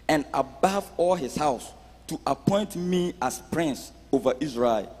and above all his house to appoint me as prince over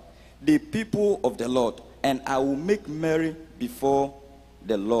Israel, the people of the Lord, and I will make merry before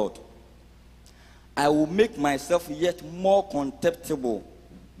the Lord. I will make myself yet more contemptible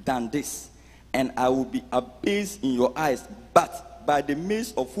than this, and I will be abased in your eyes, but by the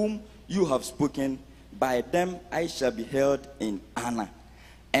means of whom you have spoken, by them I shall be held in honor.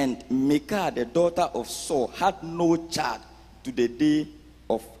 And Michal, the daughter of Saul, had no child to the day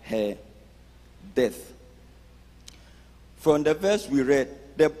of her death. From the verse we read,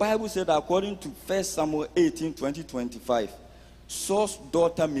 the Bible said, according to 1 Samuel 18, 20-25, Saul's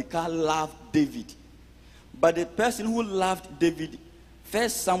daughter Michal loved David. But the person who loved David, 1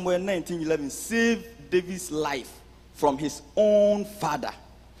 Samuel 19:11, saved David's life from his own father.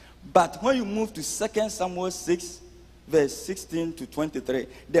 But when you move to 2 Samuel 6, verse 16-23,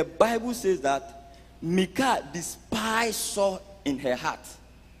 the Bible says that Michal despised Saul in her heart.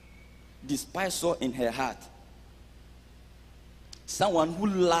 Despised Saul in her heart. Someone who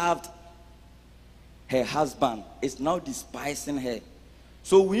loved her husband is now despising her.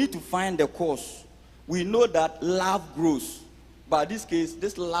 So we need to find the cause. We know that love grows. But in this case,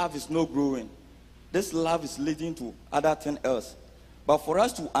 this love is not growing. This love is leading to other thing else. But for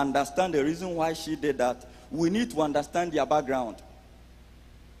us to understand the reason why she did that, we need to understand their background.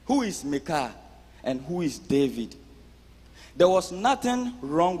 Who is Michal and who is David? There was nothing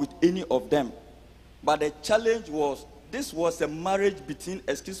wrong with any of them. But the challenge was, this was a marriage between,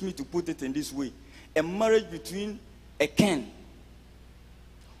 excuse me to put it in this way, a marriage between a king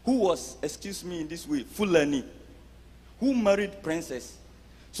who was, excuse me in this way, Fulani, who married princess.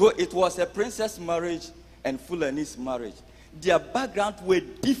 So it was a princess marriage and Fulani's marriage. Their background were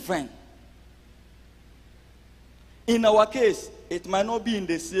different. In our case, it might not be in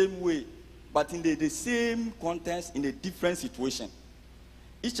the same way, but in the same context, in a different situation.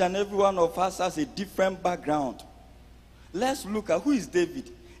 Each and every one of us has a different background. Let's look at who is David.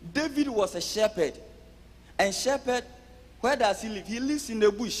 David was a shepherd. And shepherd, where does he live? He lives in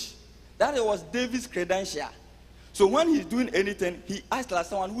the bush. That was David's credential. So when he's doing anything, he acts like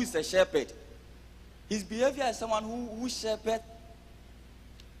someone who is a shepherd. His behavior is someone who shepherd.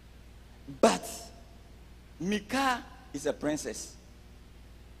 But Michal is a princess.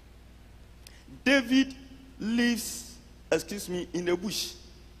 David lives, excuse me, in the bush.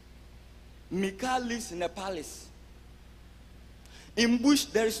 Michal lives in a palace. In bush,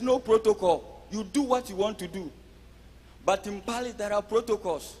 there is no protocol. You do what you want to do. But in palace, there are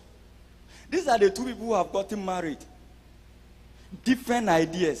protocols. These are the two people who have gotten married. Different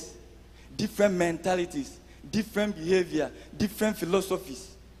ideas, different mentalities, different behavior, different philosophies.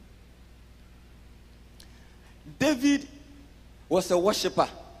 David was a worshiper.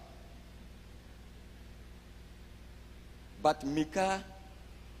 But Michal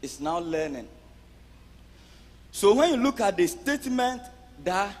is now learning. So when you look at the statement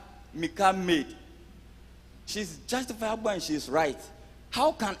that Michal made, she's justifiable and she's right.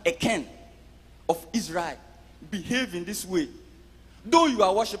 How can a king of Israel behave in this way? Though you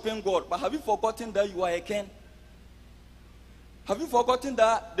are worshiping God, but have you forgotten that you are a king? Have you forgotten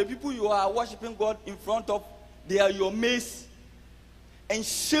that the people you are worshiping God in front of, they are your mates? And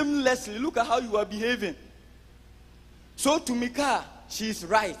shamelessly, look at how you are behaving. So to Michal, she is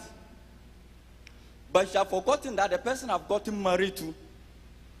right. But she has forgotten that the person I've gotten married to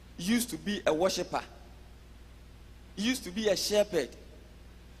used to be a worshiper, used to be a shepherd,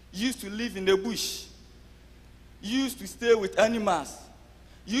 used to live in the bush, used to stay with animals,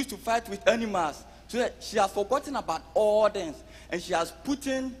 used to fight with animals. So she has forgotten about all things, and she has put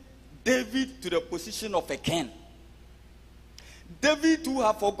in David to the position of a king. David too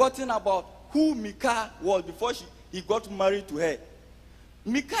have forgotten about who Michal was before he got married to her.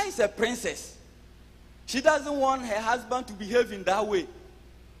 Michal is a princess. She doesn't want her husband to behave in that way.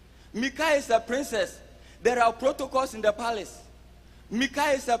 Michal is a princess. There are protocols in the palace.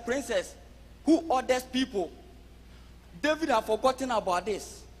 Michal is a princess who orders people. David has forgotten about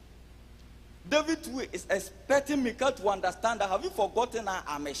this. David too is expecting Michal to understand that, have you forgotten that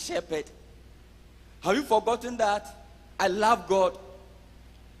I'm a shepherd? Have you forgotten that I love God?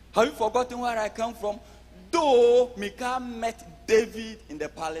 Have you forgotten where I come from? Though Michal met David in the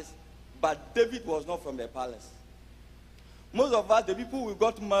palace, but David was not from the palace. Most of us, the people we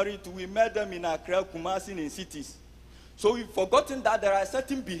got married to, we met them in Accra, Kumasi, in cities. So we've forgotten that there are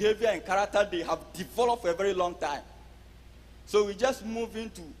certain behavior and character they have developed for a very long time. So we just move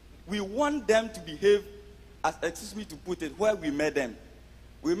into, we want them to behave, as excuse me to put it, where we met them.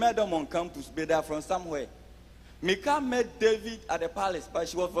 We met them on campus, but they are from somewhere. Michal met David at the palace, but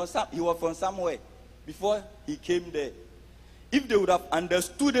he was from somewhere before he came there. If they would have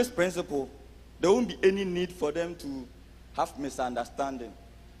understood this principle, there won't be any need for them to have misunderstanding.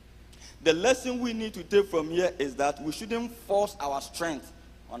 The lesson we need to take from here is that we shouldn't force our strength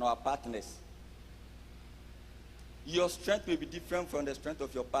on our partners. Your strength may be different from the strength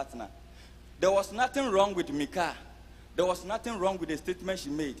of your partner. There was nothing wrong with Michal. There was nothing wrong with the statement she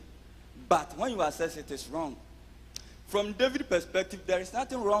made. But when you assess it, it's wrong. From David's perspective, there is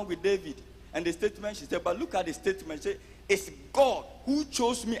nothing wrong with David and the statement she said. But look at the statement. She said, it's God who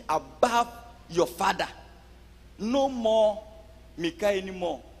chose me above your father. No more Michal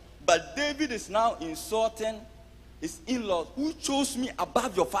anymore. But David is now insulting his in-laws, who chose me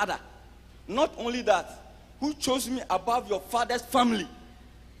above your father. Not only that, who chose me above your father's family.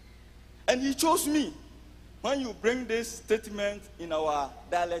 And he chose me. When you bring this statement in our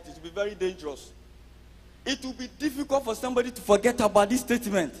dialect, it will be very dangerous. It will be difficult for somebody to forget about this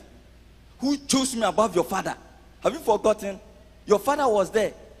statement. Who chose me above your father? Have you forgotten? Your father was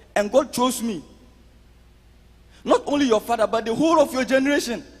there, and God chose me. Not only your father, but the whole of your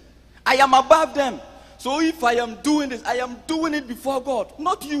generation. I am above them. So if I am doing this, I am doing it before God,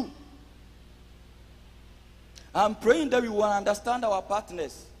 not you. I'm praying that we will understand our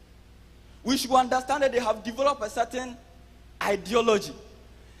partners. We should understand that they have developed a certain ideology.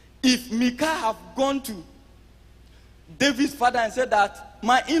 If Michal have gone to David's father and said that,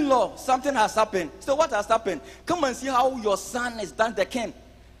 my in-law, something has happened. So what has happened? Come and see how your son is done the king.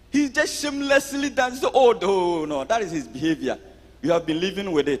 He's just shamelessly done. So, oh, no, that is his behavior. We have been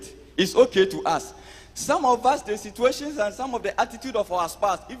living with it. It's okay to us. Some of us, the situations and some of the attitude of our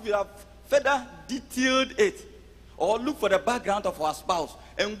spouse, if we have further detailed it, or look for the background of our spouse,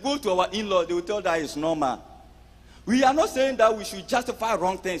 and go to our in-law, they will tell that it's normal. We are not saying that we should justify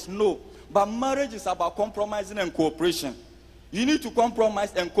wrong things, no. But marriage is about compromising and cooperation. You need to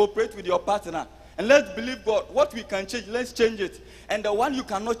compromise and cooperate with your partner. And let's believe God. What we can change, let's change it. And the one you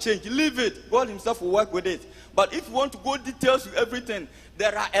cannot change, leave it. God himself will work with it. But if you want to go details to everything,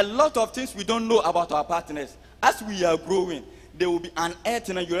 there are a lot of things we don't know about our partners. As we are growing, there will be an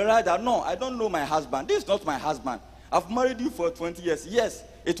earthing, and you realize that, no, I don't know my husband. This is not my husband. I've married you for 20 years. Yes,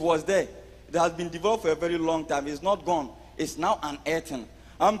 it was there. It has been developed for a very long time. It's not gone. It's now an earthing.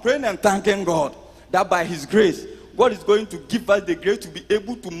 I'm praying and thanking God that by his grace, God is going to give us the grace to be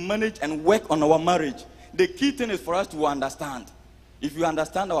able to manage and work on our marriage. The key thing is for us to understand. If you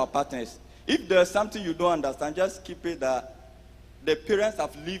understand our partners, if there's something you don't understand, just keep it that the parents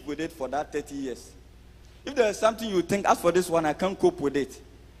have lived with it for that 30 years. If there's something you think, as for this one, I can't cope with it.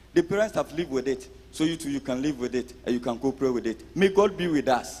 The parents have lived with it. So you too, you can live with it and you can cooperate with it. May God be with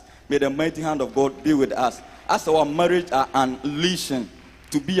us. May the mighty hand of God be with us. As our marriage are unleashing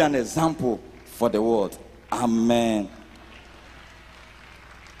to be an example for the world. Amen.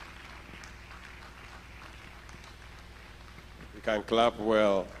 You can clap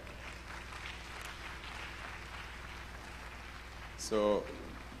well. So,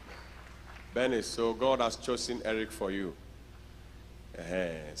 Bernice, so God has chosen Eric for you.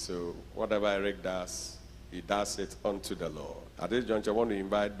 So whatever Eric does, he does it unto the Lord. At this juncture, I want to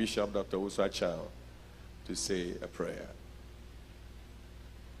invite Bishop Dr. Uswa Chan to say a prayer.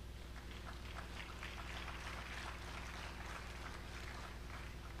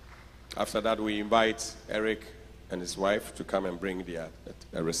 After that, we invite Eric and his wife to come and bring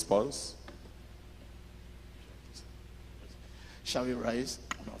a response. Shall we rise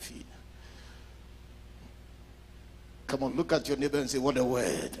on our feet? Come on, look at your neighbor and say, what a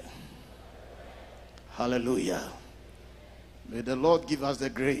word. Hallelujah. May the Lord give us the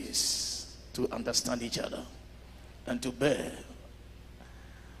grace to understand each other and to bear.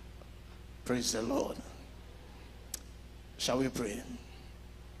 Praise the Lord. Shall we pray?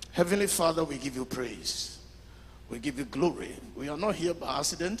 Heavenly Father, we give you praise. We give you glory. We are not here by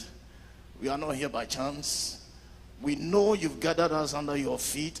accident. We are not here by chance. We know you've gathered us under your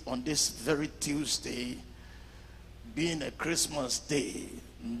feet on this very Tuesday, being a Christmas day,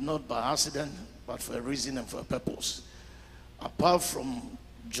 not by accident, but for a reason and for a purpose. Apart from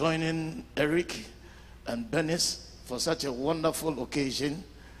joining Eric and Bernice for such a wonderful occasion,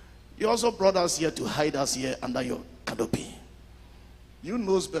 You also brought us here to hide us here under your canopy. You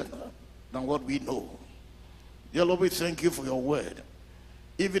knows better than what we know. Dear Lord, we thank you for your word.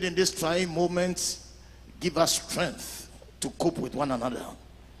 Even in these trying moments, give us strength to cope with one another,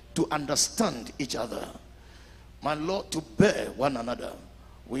 to understand each other. My Lord, to bear one another.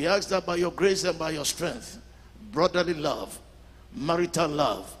 We ask that by your grace and by your strength, brotherly love, marital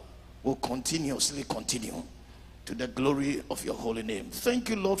love will continuously continue to the glory of your holy name. Thank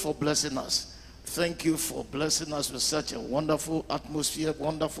you, Lord, for blessing us. Thank you for blessing us with such a wonderful atmosphere,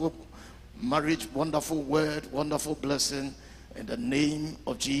 wonderful marriage, wonderful word, wonderful blessing. In the name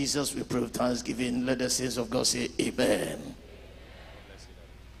of Jesus, we pray with thanksgiving. Let the saints of God say amen.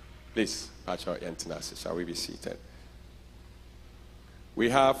 Please, shall we be seated? We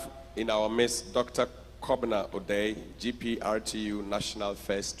have in our midst Dr. Kobna Odey, GPRTU National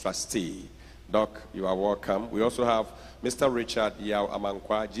First Trustee. Doc, you are welcome. We also have Mr. Richard Yao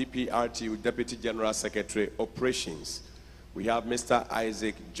Amankwa, GPRTU Deputy General Secretary, Operations. We have Mr.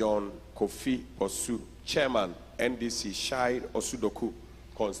 Isaac John Kofi Osu, Chairman, NDC Shai Osudoku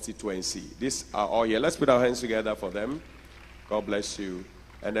Constituency. These are all here. Let's put our hands together for them. God bless you.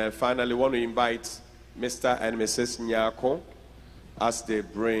 And then finally, we want to invite Mr. and Mrs. Nyarko as they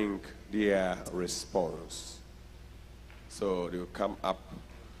bring their response. So they will come up.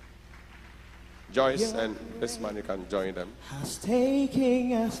 Joyce and this man, you can join them. Has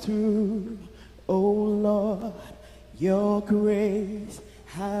taken us through, oh Lord, your grace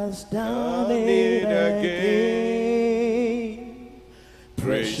has done it again.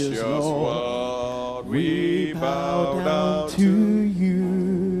 Precious Lord, we bow down to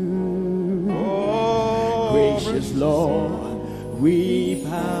you. Oh, gracious Lord, we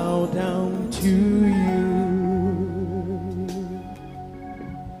bow down to you.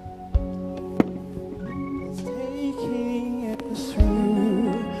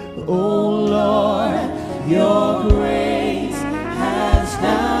 Oh Lord, your grace has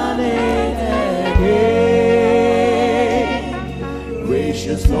done it again.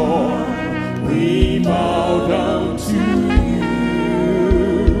 Gracious Lord, we bow down to you.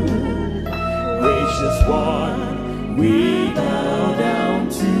 Gracious one, we bow down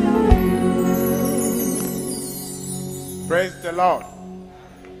to you. Praise the Lord.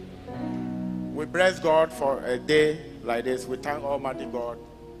 We bless God for a day like this. We thank Almighty God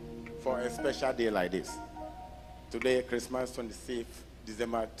for a special day like this. Today, Christmas 26th,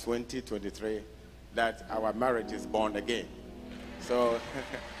 December 2023, that our marriage is born again. So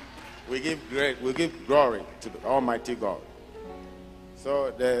we give glory to the Almighty God.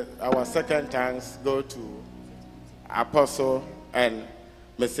 So our second thanks go to Apostle and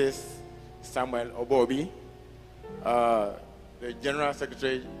Mrs. Samuel Obobi, the General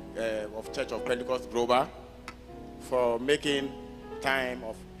Secretary of Church of Pentecost Global, for making time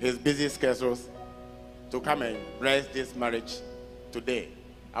of his busy schedules to come and bless this marriage today.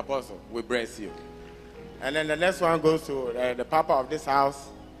 Apostle, we bless you. And then the next one goes to the Papa of this house,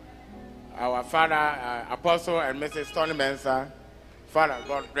 our father, Apostle and Mrs. Tony Mensah. Father,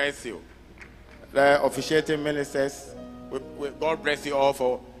 God bless you. The officiating ministers, God bless you all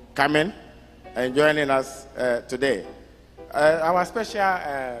for coming and joining us today. Our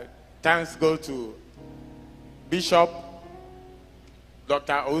special thanks go to Bishop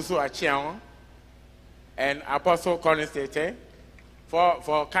Dr. Osu Achiang and Apostle Collins Tete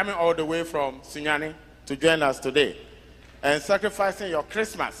for coming all the way from Sunyani to join us today and sacrificing your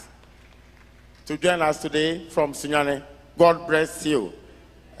Christmas to join us today from Sunyani. God bless you.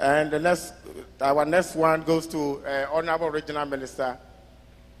 And our next one goes to Honorable Regional Minister,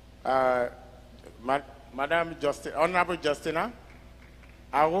 Madam Honorable Justina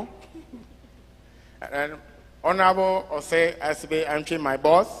Awo, and Honorable Ose SB Antwi, my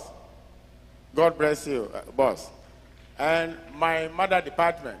boss. God bless you, boss. And my mother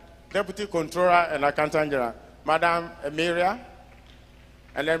department, Deputy Controller and Accountant General, Madam Emiria,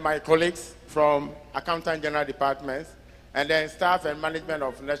 and then my colleagues from Accountant General departments, and then staff and management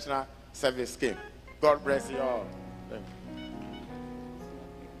of National Service Scheme. God bless you all.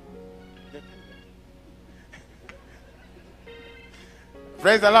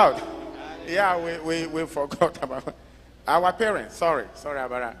 Praise the Lord. Yeah, we forgot about our parents. Sorry about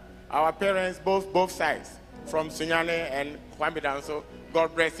that. Our parents, both sides, from Sunyani and Kwambidan. So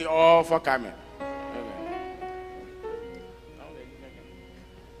God bless you all for coming.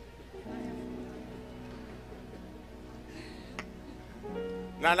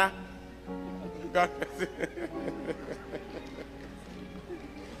 Nana, God bless you.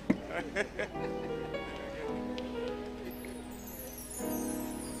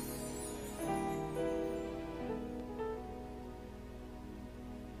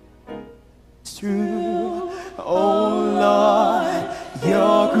 through. Oh Lord,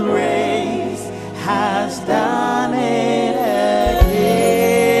 your grace has done it again.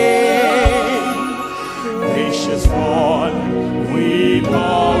 Gracious one, we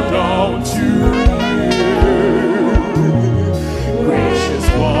bow down to you. Gracious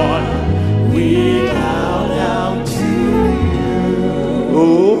one, we bow down to you.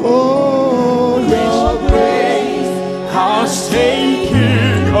 Oh, your grace has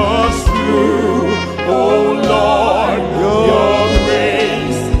taken us through. Oh Lord, your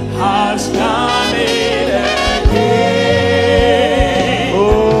grace has done it again.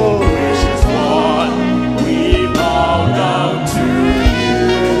 Oh, gracious one, we bow down to you.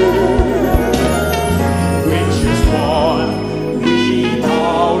 Gracious one, we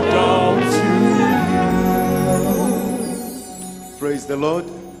bow down to you. Praise the Lord.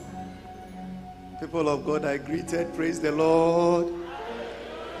 People of God are greeted. Praise the Lord.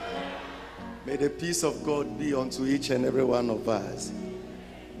 May the peace of God be unto each and every one of us.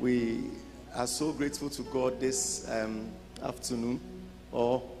 We are so grateful to God this afternoon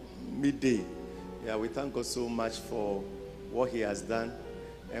or midday. Yeah, we thank God so much for what he has done.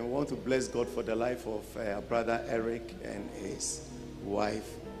 And we want to bless God for the life of our brother Eric and his wife.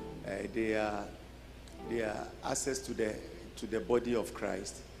 They are access to the body of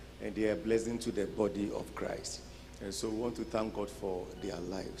Christ, and they are blessing to the body of Christ. And so we want to thank God for their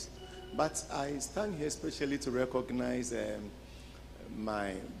lives. But I stand here especially to recognize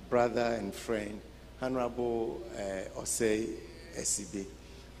my brother and friend, Honorable Osei Esibe.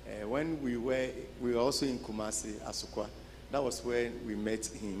 When we were also in Kumasi, Asukwa. That was when we met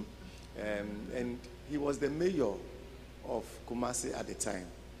him. And he was the mayor of Kumasi at the time.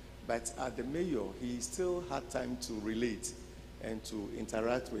 But at the mayor, he still had time to relate and to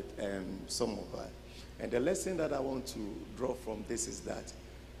interact with some of us. And the lesson that I want to draw from this is that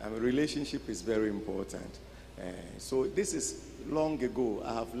relationship is very important. So this is long ago.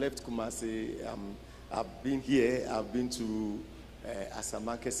 I have left Kumasi. I've been here. I've been to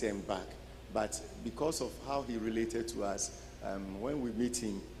Asamakese and back. But because of how he related to us, when we meet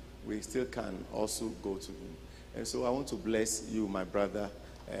him, we still can also go to him. And so I want to bless you, my brother.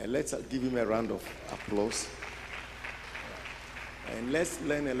 Let's give him a round of applause. And let's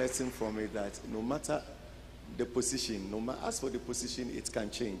learn a lesson from it that no matter the position, as for the position, it can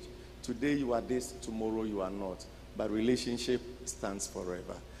change. Today you are this, tomorrow you are not. But relationship stands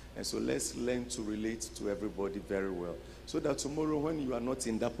forever. And so let's learn to relate to everybody very well. So that tomorrow when you are not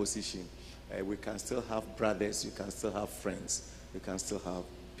in that position, we can still have brothers, you can still have friends, you can still have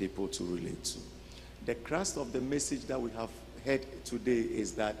people to relate to. The crux of the message that we have heard today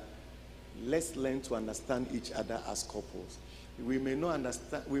is that let's learn to understand each other as couples. We may not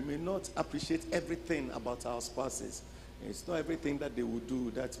understand, we may not appreciate everything about our spouses. It's not everything that they will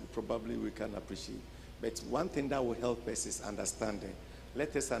do that probably we can appreciate. But one thing that will help us is understanding.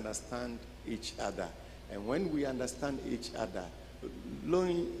 Let us understand each other. And when we understand each other,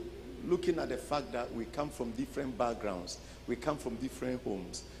 looking at the fact that we come from different backgrounds, we come from different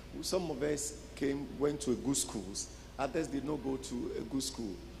homes. Some of us went to good schools. Others did not go to a good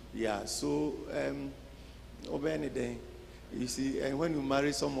school. Yeah, so, you see, and when you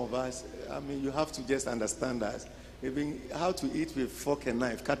marry some of us, you have to just understand us. Even how to eat with fork and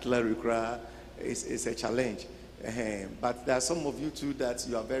knife, cutlery is a challenge. But there are some of you too that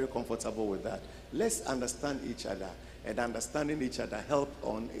you are very comfortable with that. Let's understand each other, and understanding each other help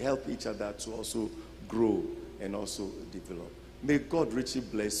each other to also grow and also develop. May God richly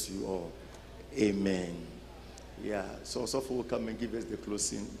bless you all. Amen. Yeah, so Sophie will come and give us the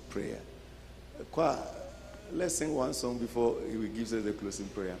closing prayer. Let's sing one song before he gives us the closing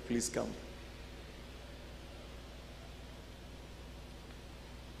prayer. Please come.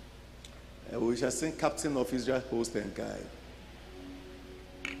 We shall sing Captain of Israel, Host and Guide.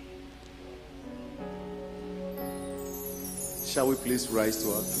 Shall we please rise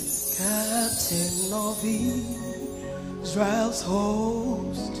to our feet? Captain of Israel's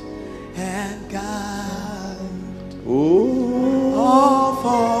host and guide. Oh, all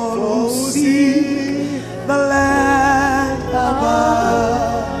for see the land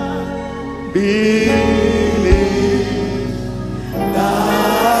above. believe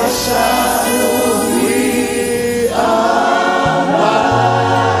Thy shadow we abide.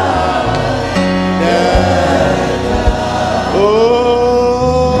 oh,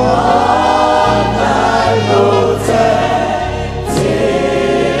 Thy protecting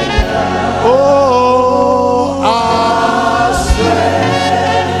oh, our strength.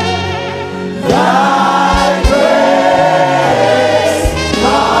 Thy grace,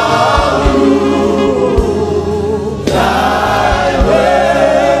 our rule.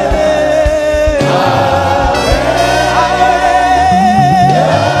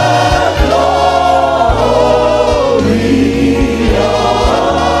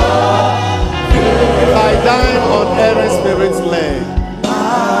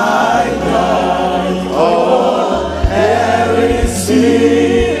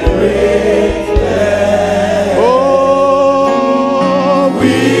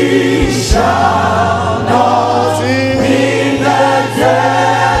 we shall not in the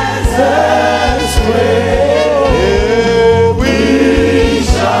desert's way. We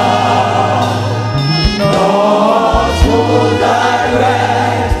shall not for direction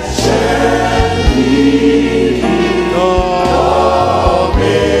lead. Nor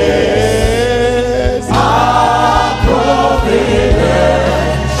miss our providential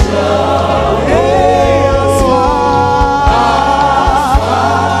way.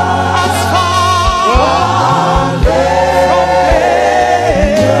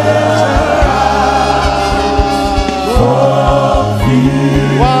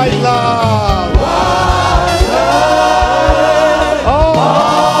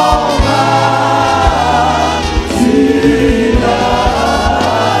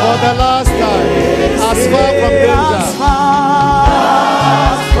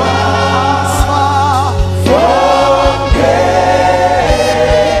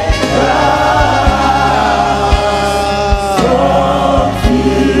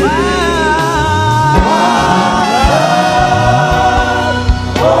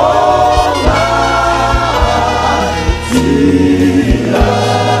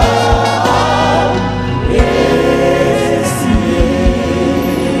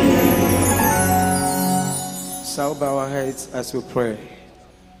 As we pray.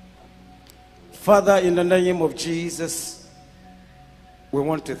 Father, in the name of Jesus, we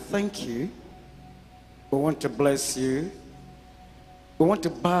want to thank you. We want to bless you. We want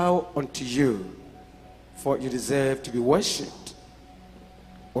to bow unto you, for you deserve to be worshipped.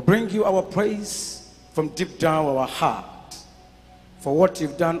 We bring you our praise from deep down our heart for what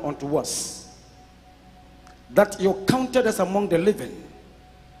you've done unto us, that you counted us among the living.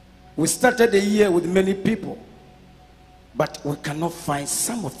 We started the year with many people, but we cannot find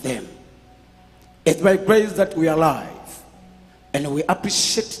some of them. It's by grace that we are alive, and we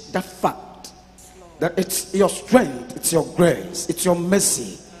appreciate the fact that it's your strength, it's your grace, it's your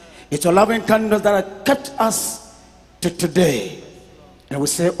mercy, it's your loving kindness that have kept us to today. And we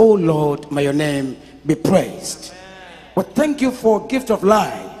say, oh Lord, may your name be praised. We thank you for a gift of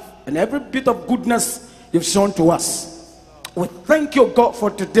life and every bit of goodness you've shown to us. We thank you, God, for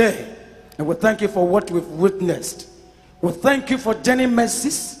today, and we thank you for what we've witnessed. We thank you for journey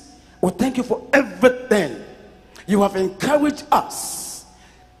mercies. We thank you for everything. You have encouraged us,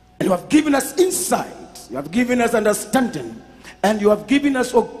 and you have given us insight. You have given us understanding, and you have given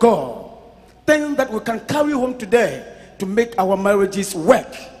us, oh God, things that we can carry home today to make our marriages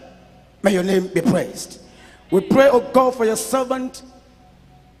work. May your name be praised. We pray, oh God, for your servant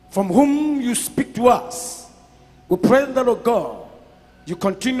from whom you speak to us. We pray that, oh God, you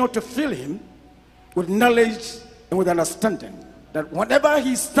continue to fill him with knowledge and with understanding, that whatever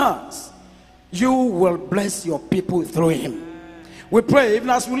he stands, you will bless your people through him. We pray, even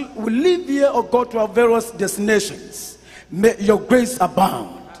as we live here or go to our various destinations, may your grace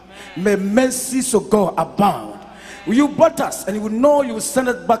abound. May mercy, so God, abound. You brought us, and you will know you will send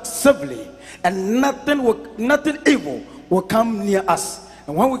us back safely, and nothing evil will come near us.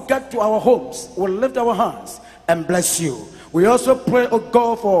 And when we get to our homes, we'll lift our hands and bless you. We also pray, oh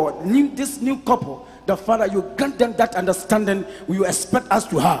God, for this new couple, the Father, you grant them that understanding you expect us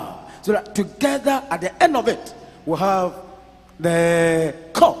to have, so that together at the end of it, we'll have the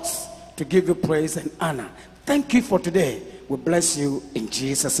cause to give you praise and honor. Thank you for today. We bless you in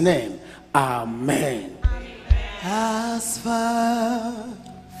Jesus' name. Amen. As far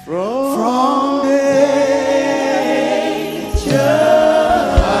from danger,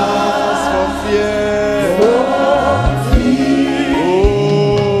 as from fear.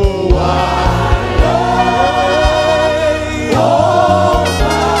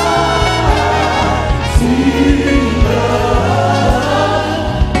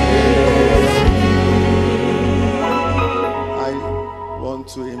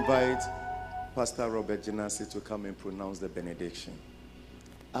 To invite Pastor Robert Genasi to come and pronounce the benediction.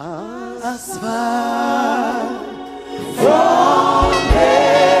 As far from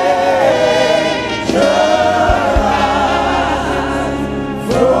danger,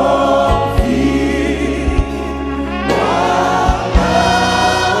 from fear,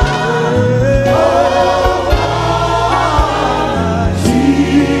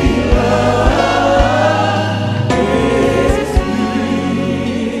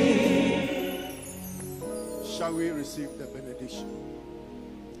 shall we receive the benediction?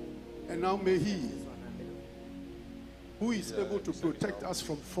 And now may he, who is able to protect us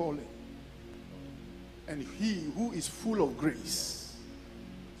from falling, and he who is full of grace,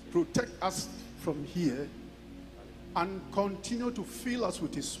 protect us from here and continue to fill us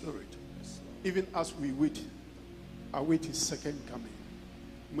with his spirit, even as we await his second coming.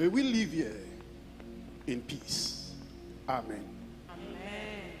 May we live here in peace. Amen.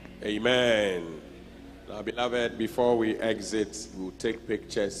 Amen. Now, beloved, before we exit, we'll take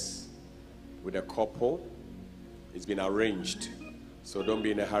pictures with a couple. It's been arranged, so don't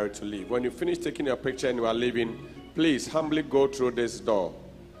be in a hurry to leave. When you finish taking your picture and you are leaving, please humbly go through this door.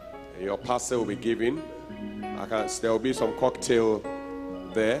 Your parcel will be given. There will be some cocktail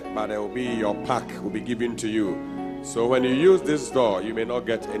there, but there will be your pack will be given to you. So when you use this door, you may not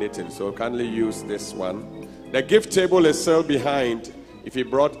get anything. So kindly use this one. The gift table is still behind. If you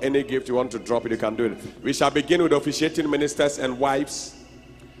brought any gift you want to drop it, you can do it. We shall begin with the officiating ministers and wives.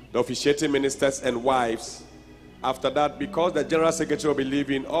 The officiating ministers and wives. After that, because the General Secretary will be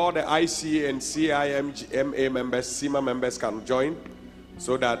leaving, all the ICA and CIMA members, CIMA members can join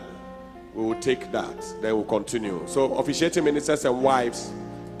so that we will take that. Then we'll continue. So, officiating ministers and wives.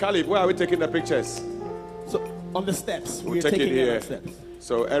 Caleb, where are we taking the pictures? So, on the steps. We'll take it here.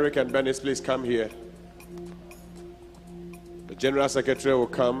 So, Eric and Bernice, please come here. The General Secretary will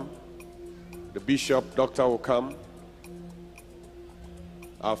come. The Bishop, Doctor will come.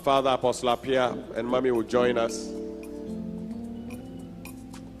 Our father, Apostle Apia, and Mommy will join us.